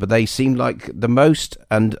once, but they seem like the most.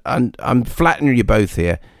 And I'm flattering you both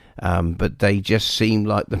here, but they just seem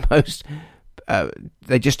like the most.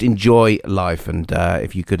 They just enjoy life, and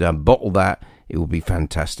if you could bottle that, it would be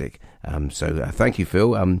fantastic. So thank you,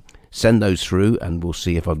 Phil. Send those through, and we'll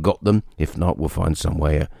see if I've got them. If not, we'll find some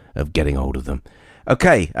way of getting hold of them.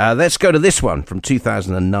 Okay, let's go to this one from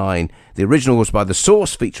 2009. The original was by The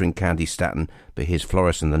Source, featuring Candy Staton, but here's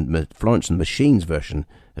Florence and the Machine's version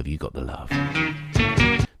of You Got the Love.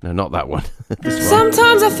 No, not that one. This one.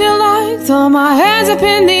 Sometimes I feel like throw my hands up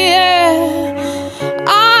in the air.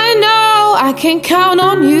 I know I can count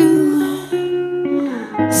on you.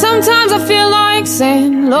 Sometimes I feel like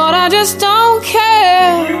saying, Lord, I just don't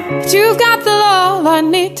care. But you've got the love I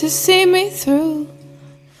need to see me through.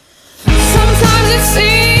 Sometimes it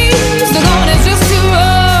seems the going is just too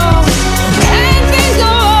rough, and things go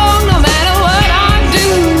wrong no matter what I do.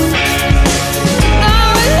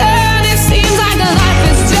 Now and then it seems like the life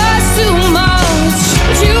is just too much,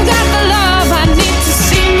 but you got the love I need to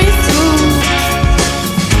see me through.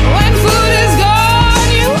 When food is gone,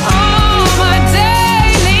 you are my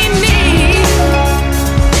daily need.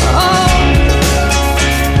 Oh,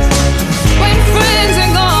 when friends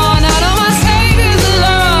are gone, out of my Savior's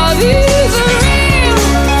love, He's real.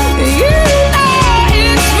 You know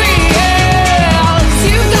it's real.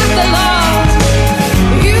 You got the love.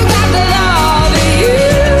 You got the love. You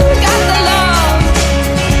got the love.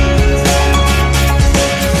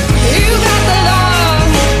 You got the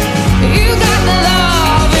love. You got the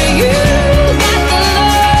love. You got the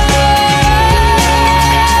love.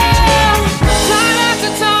 Time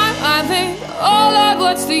after time, I think, oh Lord,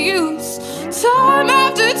 what's the use? Time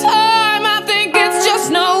after time, I think it's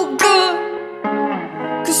just no good.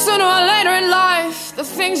 'Cause sooner or later in life, the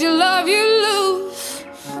things you love, you lose.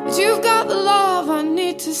 But you've got the love I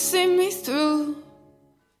need to see me through.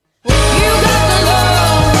 You got the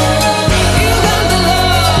love. You got the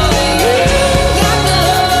love. You got the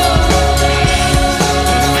love.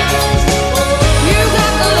 You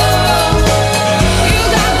got the love. You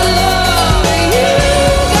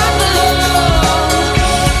got the love.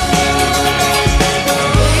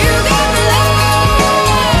 You got the love.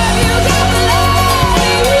 You got the love. You got the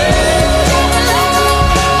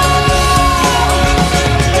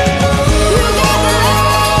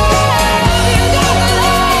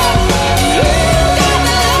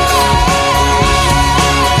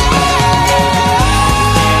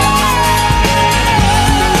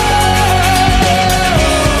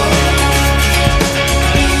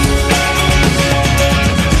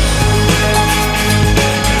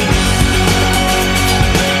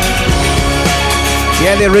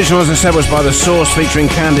Yeah, the original, as I said, was by The Source, featuring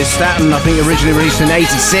Candy Staton. I think originally released in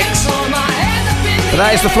 86. But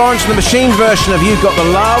that is the Florence and the Machine version of You Got the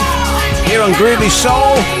Love, here on Groovy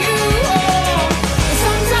Soul.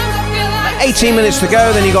 18 minutes to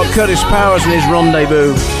go, then you got Curtis Powers and his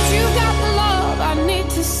Rendezvous.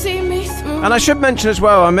 And I should mention as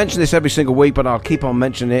well, I mention this every single week, but I'll keep on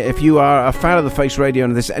mentioning it. If you are a fan of the Face Radio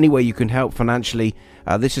and there's any way you can help financially,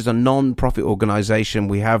 this is a non-profit organisation.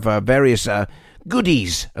 We have various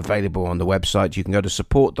goodies available on the website. You can go to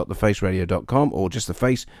support.thefaceradio.com or just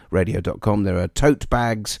thefaceradio.com. There are tote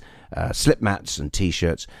bags, slip mats and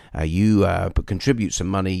t-shirts. You contribute some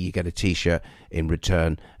money, you get a t-shirt in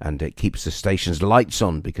return, and it keeps the station's lights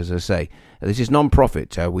on, because as I say, this is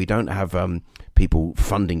non-profit. We don't have people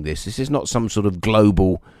funding this. This is not some sort of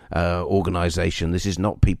global organisation. This is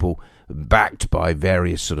not people backed by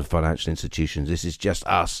various sort of financial institutions. This is just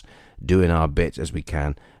us doing our bit as we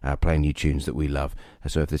can, playing new tunes that we love.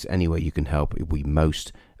 So if there's any way you can help, we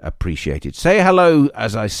most appreciate it. Say hello,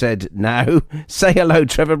 as I said now. Say hello,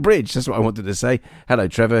 Trevor Bridge. That's what I wanted to say. Hello,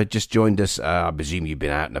 Trevor. Just joined us. I presume you've been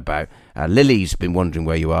out and about. Lily's been wondering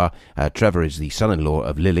where you are. Trevor is the son-in-law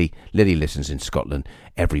of Lily. Lily listens in Scotland.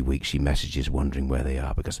 Every week she messages wondering where they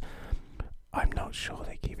are, because I'm not sure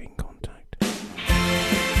they keep in contact.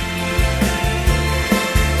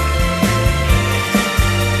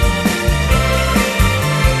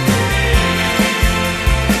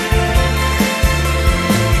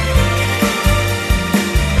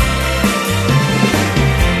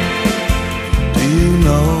 Do you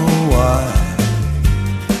know why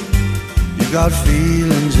you got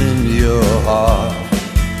feelings in your heart.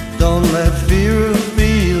 Don't let fear of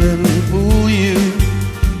feeling fool you.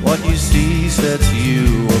 What you see sets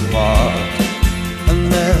you apart.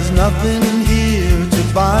 And there's nothing here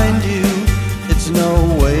to bind you. It's no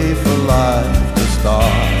way for life to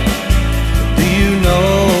start. Do you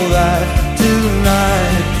know that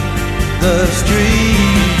tonight the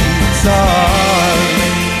streets are?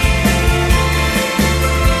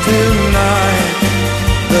 Tonight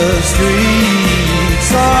the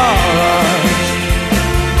streets are ours.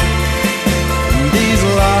 And these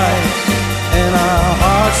lights in our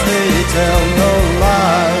hearts, they tell no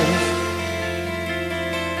lies.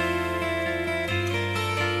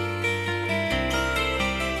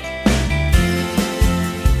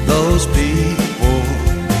 Those people,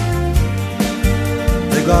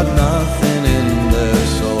 they got nothing in their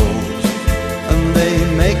souls, and they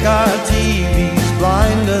make our TVs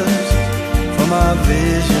blind us from our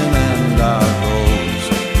vision and our goals.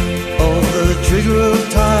 Oh, the trigger of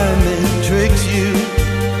time, it tricks you,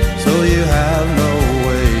 so you have no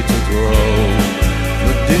way to grow.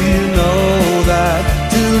 But do you know that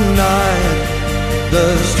tonight the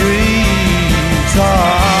streets are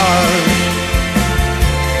ours?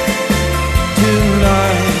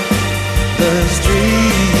 Tonight the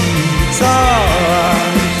streets are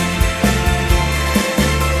ours.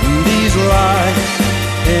 And these lights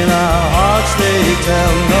in our hearts, they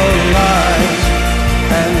tell no lies.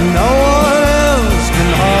 And no one else can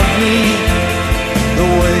haunt me the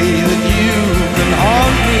way that you can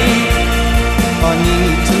haunt me. I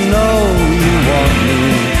need to know you want me.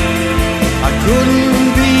 I couldn't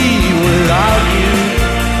be without you,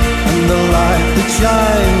 and the light that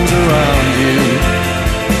shines around you.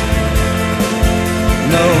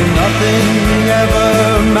 No, nothing ever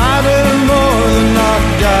mattered more than not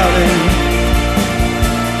doubting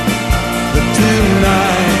that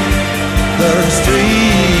tonight the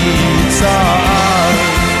streets are ours.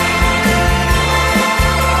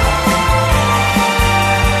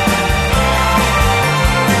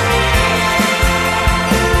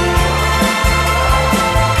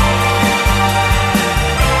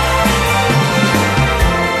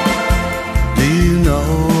 Do you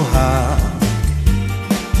know how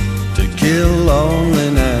to kill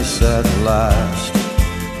loneliness at last?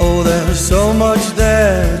 Oh, there's so much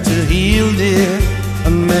there to heal, dear,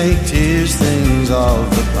 and make tears things of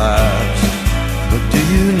the past. But do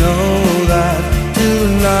you know that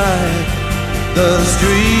tonight the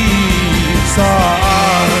streets are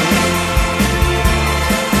ours?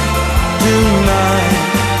 Tonight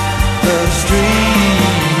the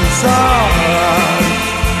streets are ours.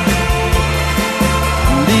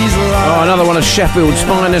 These Oh, another one of Sheffield's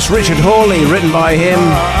finest, Richard Hawley, written by him,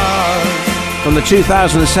 from the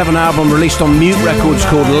 2007 album released on Mute Records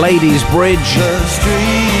called Ladies Bridge.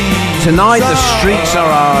 Tonight the streets are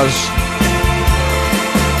ours.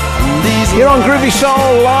 Here on Groovy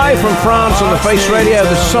Soul, live from France on the Face Radio,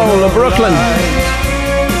 the soul of Brooklyn.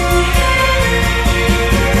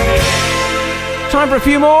 Time for a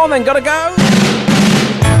few more, then gotta go.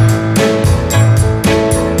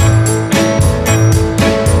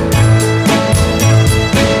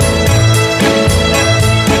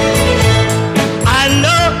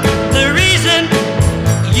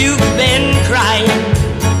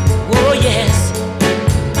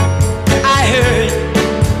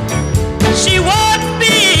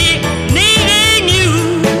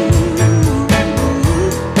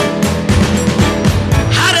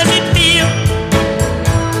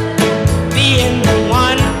 Be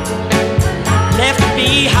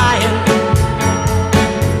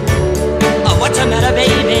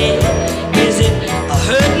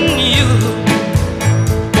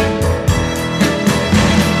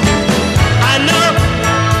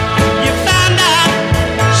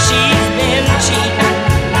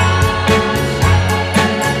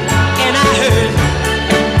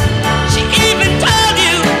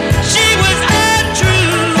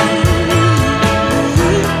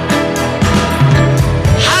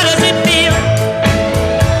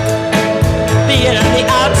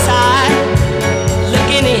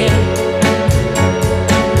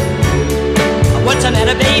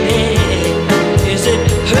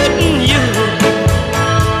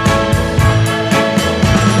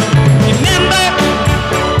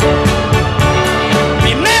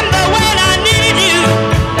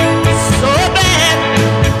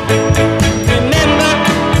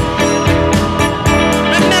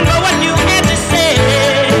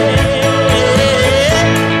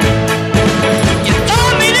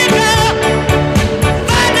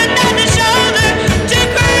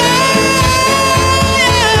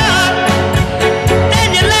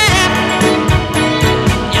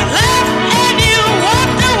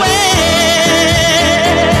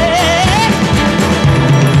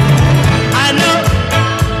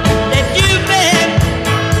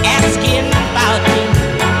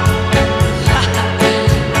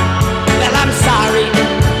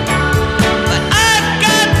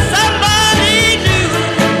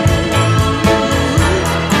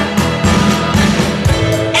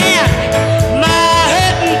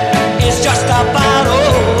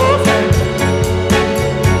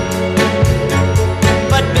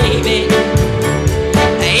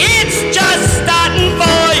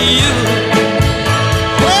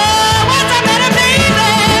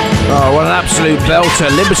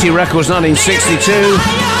belter. Liberty Records, 1962.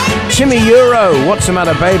 Timmy Euro, What's the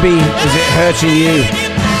Matter, Baby? Is it hurting you?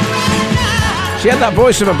 She had that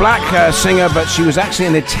voice of a black singer, but she was actually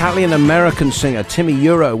an Italian-American singer. Timmy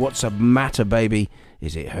Euro, What's the Matter, Baby?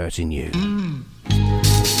 Is it hurting you?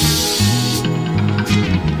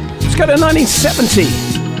 Let's go to 1970.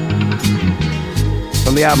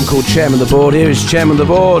 From the album called Chairman the Board, here is Chairman the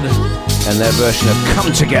Board and their version of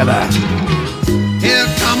Come Together. Here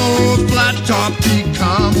come old flat top, he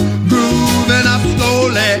come grooving up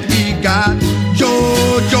slowly. He got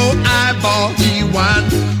Jojo eyeball, he won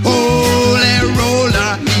holy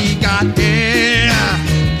roller. He got hair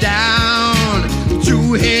down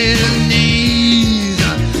to his knees.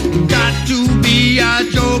 Got to be a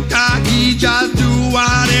joker, he just do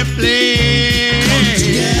what he plays.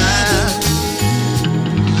 Yeah.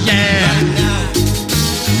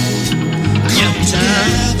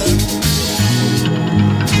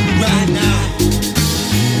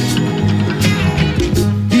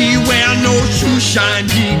 Shine,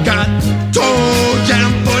 he got toe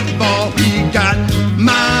jam football, he got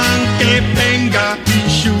monkey finger, he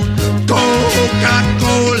shoot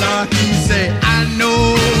Coca-Cola, he say, I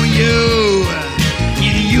know you,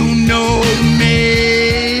 you know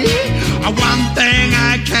me. One thing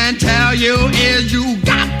I can tell you is you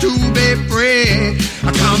got to be free.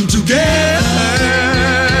 Come together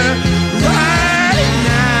right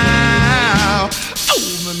now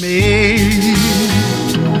over me.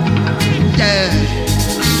 Yeah.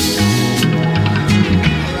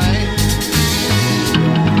 Alright.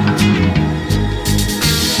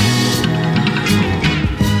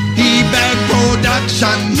 He back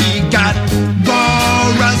production, he got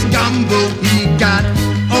Boris Gumbo, he got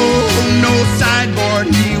no sideboard,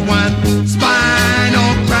 he won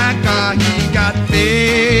spinal cracker, he got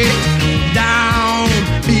feet down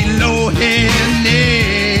below his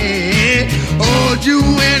knee. Hold you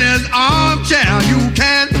in his armchair, you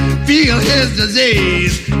can feel his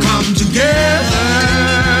disease. Come together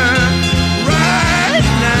right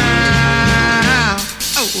now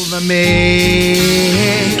over me.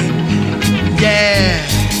 Yeah.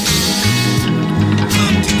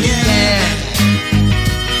 Come together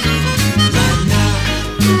right now,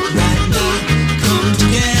 come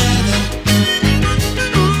together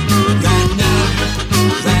right now,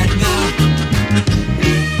 right now.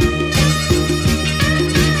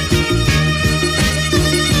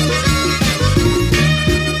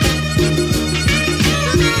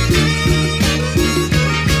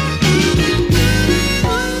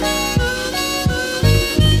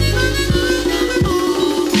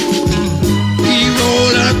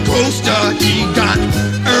 He got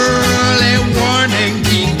early warning,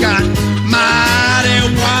 he got mighty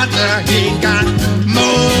water, he got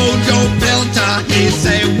mojo filter, he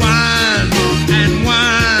say one and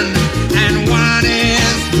one and one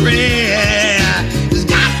is three. It's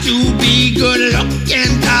got to be good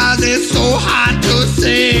looking cause it's so hard to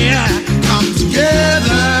see. Come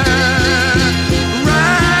together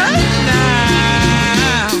right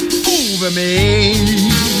now over me.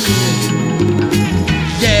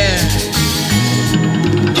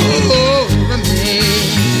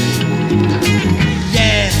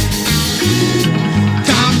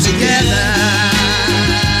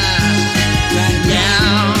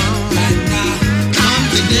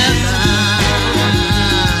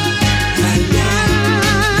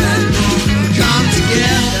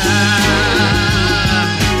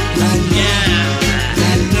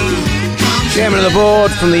 Chairman of the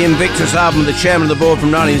Board from the Invictus album, The Chairman of the Board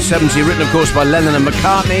from 1970, written of course by Lennon and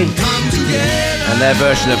McCartney, and their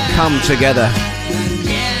version of Come Together.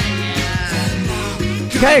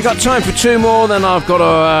 Okay, I've got time for two more, then I've got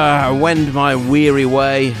to wend my weary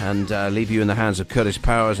way and leave you in the hands of Curtis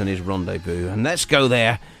Powers and his Rendezvous. And let's go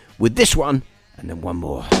there with this one, and then one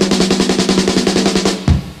more.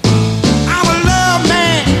 I'm a love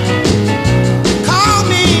man, call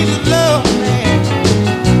me the love man.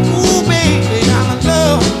 Ooh baby, I'm a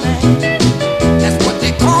love man, that's what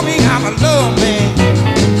they call me, I'm a love man.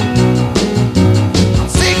 I'm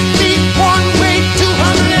 6 feet 1 weight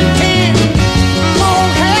 210, long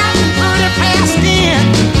hair, pretty past skin,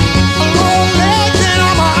 long legs and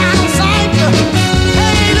I'm a outside.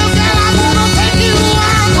 Hey look girl, I wanna take you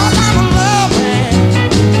out 'cause I'm a love man,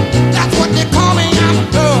 that's what they call me, I'm a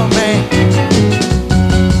love man.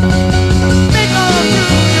 Make love to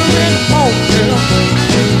you in the morning, girl.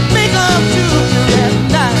 Make love to you at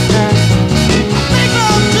night. Make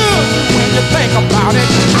love to you when you think about it.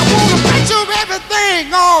 I wanna make sure everything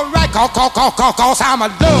alright, cause I'm a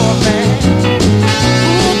love man.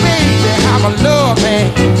 Ooh baby, I'm a love man,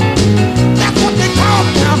 that's what they call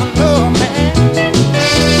me, I'm a love man.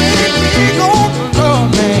 Baby, go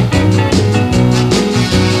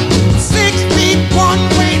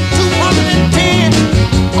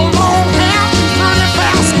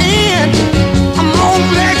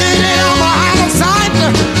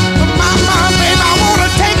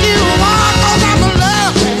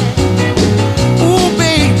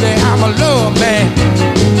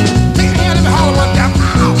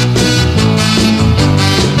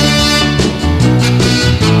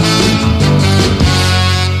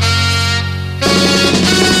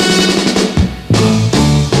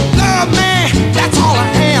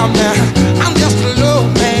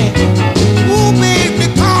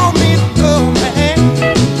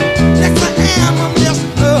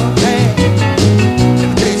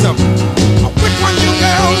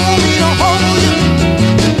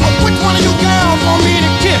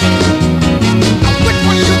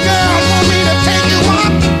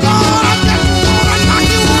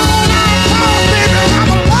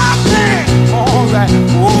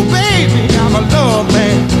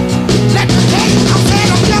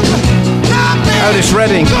Curtis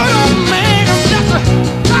Redding.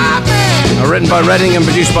 Written by Redding and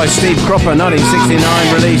produced by Steve Cropper,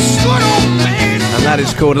 1969 release. And that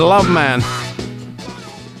is called Love Man.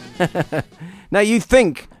 Now, you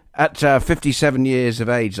think at 57 years of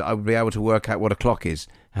age that I would be able to work out what a clock is.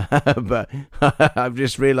 But I've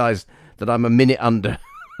just realised that I'm a minute under.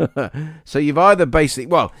 So you've either basically...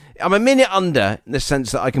 Well, I'm a minute under in the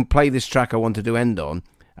sense that I can play this track I wanted to end on.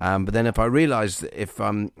 But then if I realise that if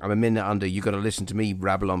I'm a minute under, you've got to listen to me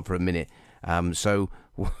rabble on for a minute. So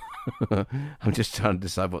I'm just trying to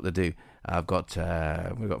decide what to do. We've got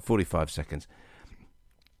 45 seconds.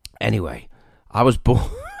 Anyway, I was born...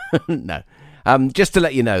 No. Just to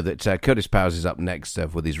let you know that Curtis Powers is up next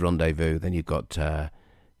with his Rendezvous. Then you've got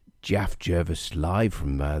Jaff Jervis live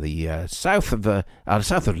from the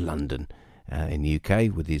south of London in the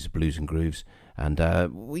UK with his Blues and Grooves. And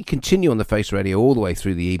we continue on the Face Radio all the way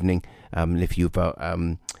through the evening. And if you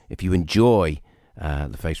enjoy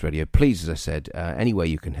the Face Radio, please, as I said, any way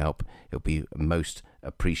you can help, it'll be most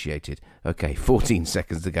appreciated. Okay, 14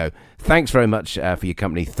 seconds to go. Thanks very much for your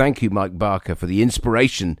company. Thank you, Mike Barker, for the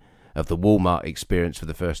inspiration of the Walmart experience for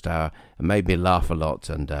the first hour. It made me laugh a lot,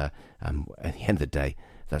 and at the end of the day,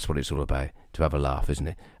 that's what it's all about, to have a laugh, isn't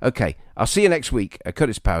it? Okay, I'll see you next week.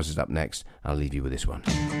 Curtis Powers is up next. I'll leave you with this one.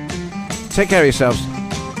 Take care of yourselves.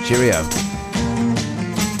 Cheerio.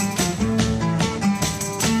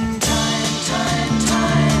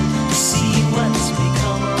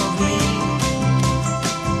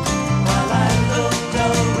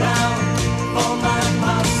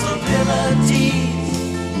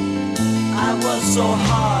 So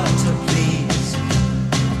hard to please,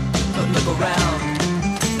 but look around,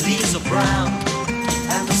 leaves are brown,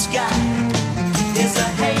 and the sky is a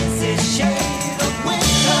hazy shade of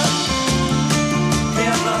winter.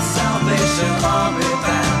 Hear the Salvation Army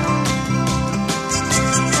band.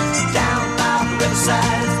 Down by the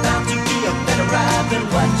riverside, it's bound to be a better ride than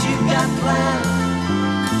what you got planned.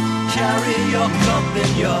 Carry your cup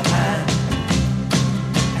in your hand,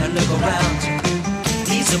 and look around you,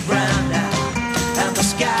 leaves are brown now. And the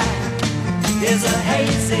sky is a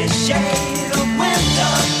hazy shade of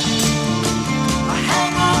winter.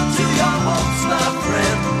 Hang on to your hopes, my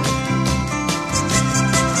friend.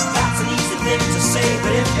 That's an easy thing to say,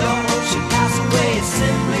 but if your hopes should pass away,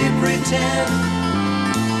 simply pretend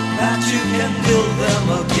that you can build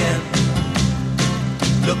them again.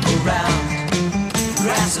 Look around, the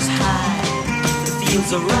grass is high, the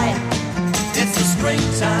fields are ripe. It's the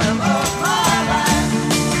springtime of my life.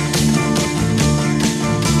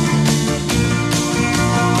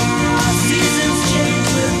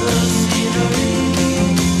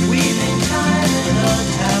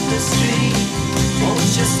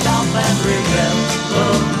 Won't you stop and remember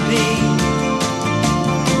me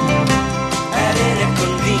at any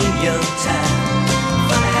convenient time?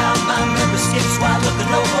 Funny how my memory skips while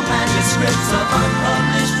looking over manuscripts of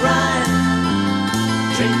unpublished rhyme.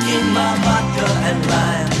 Drinking my vodka and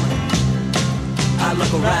lime, I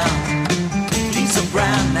look around, leaves are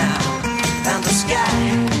brown now, and the sky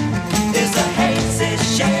is a hazy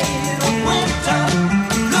shade of winter.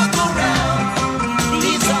 Look around,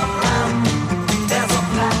 leaves are brown, there's a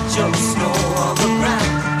patch of snow on the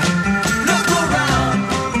ground. Look around,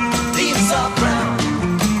 leaves are brown,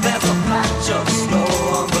 there's a patch of snow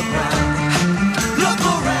on the ground. Look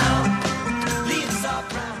around, leaves are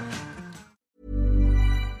brown.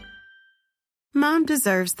 Mom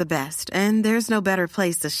deserves the best, and there's no better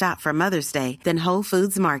place to shop for Mother's Day than Whole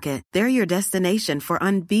Foods Market. They're your destination for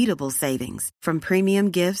unbeatable savings, from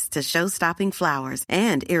premium gifts to show-stopping flowers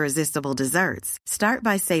and irresistible desserts. Start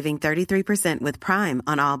by saving 33% with Prime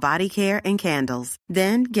on all body care and candles.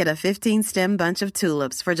 Then get a 15-stem bunch of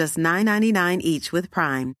tulips for just $9.99 each with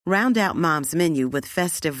Prime. Round out Mom's menu with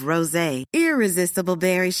festive rosé, irresistible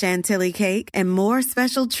berry chantilly cake, and more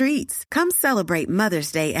special treats. Come celebrate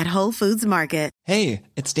Mother's Day at Whole Foods Market. Hey,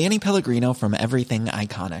 it's Danny Pellegrino from Everything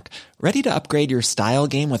Iconic. Ready to upgrade your style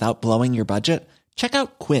game without blowing your budget? Check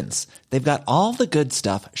out Quince. They've got all the good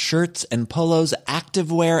stuff, shirts and polos,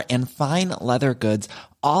 activewear, and fine leather goods,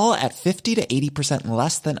 all at 50 to 80%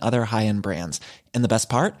 less than other high-end brands. And the best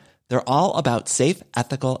part? They're all about safe,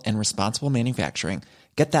 ethical, and responsible manufacturing.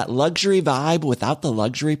 Get that luxury vibe without the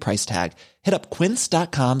luxury price tag. Hit up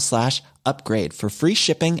quince.com/upgrade for free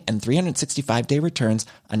shipping and 365-day returns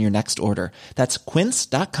on your next order. That's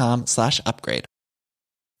quince.com/upgrade.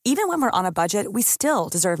 Even when we're on a budget, we still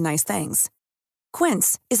deserve nice things.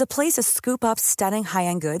 Quince is a place to scoop up stunning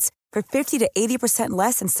high-end goods for 50 to 80%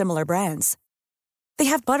 less than similar brands. They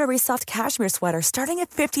have buttery soft cashmere sweaters starting at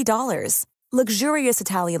 $50, luxurious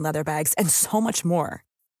Italian leather bags, and so much more.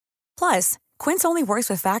 Plus, Quince only works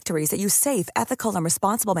with factories that use safe, ethical, and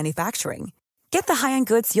responsible manufacturing. Get the high-end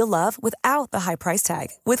goods you'll love without the high price tag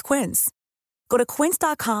with Quince. Go to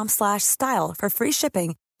quince.com/style for free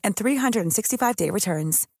shipping and 365-day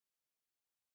returns.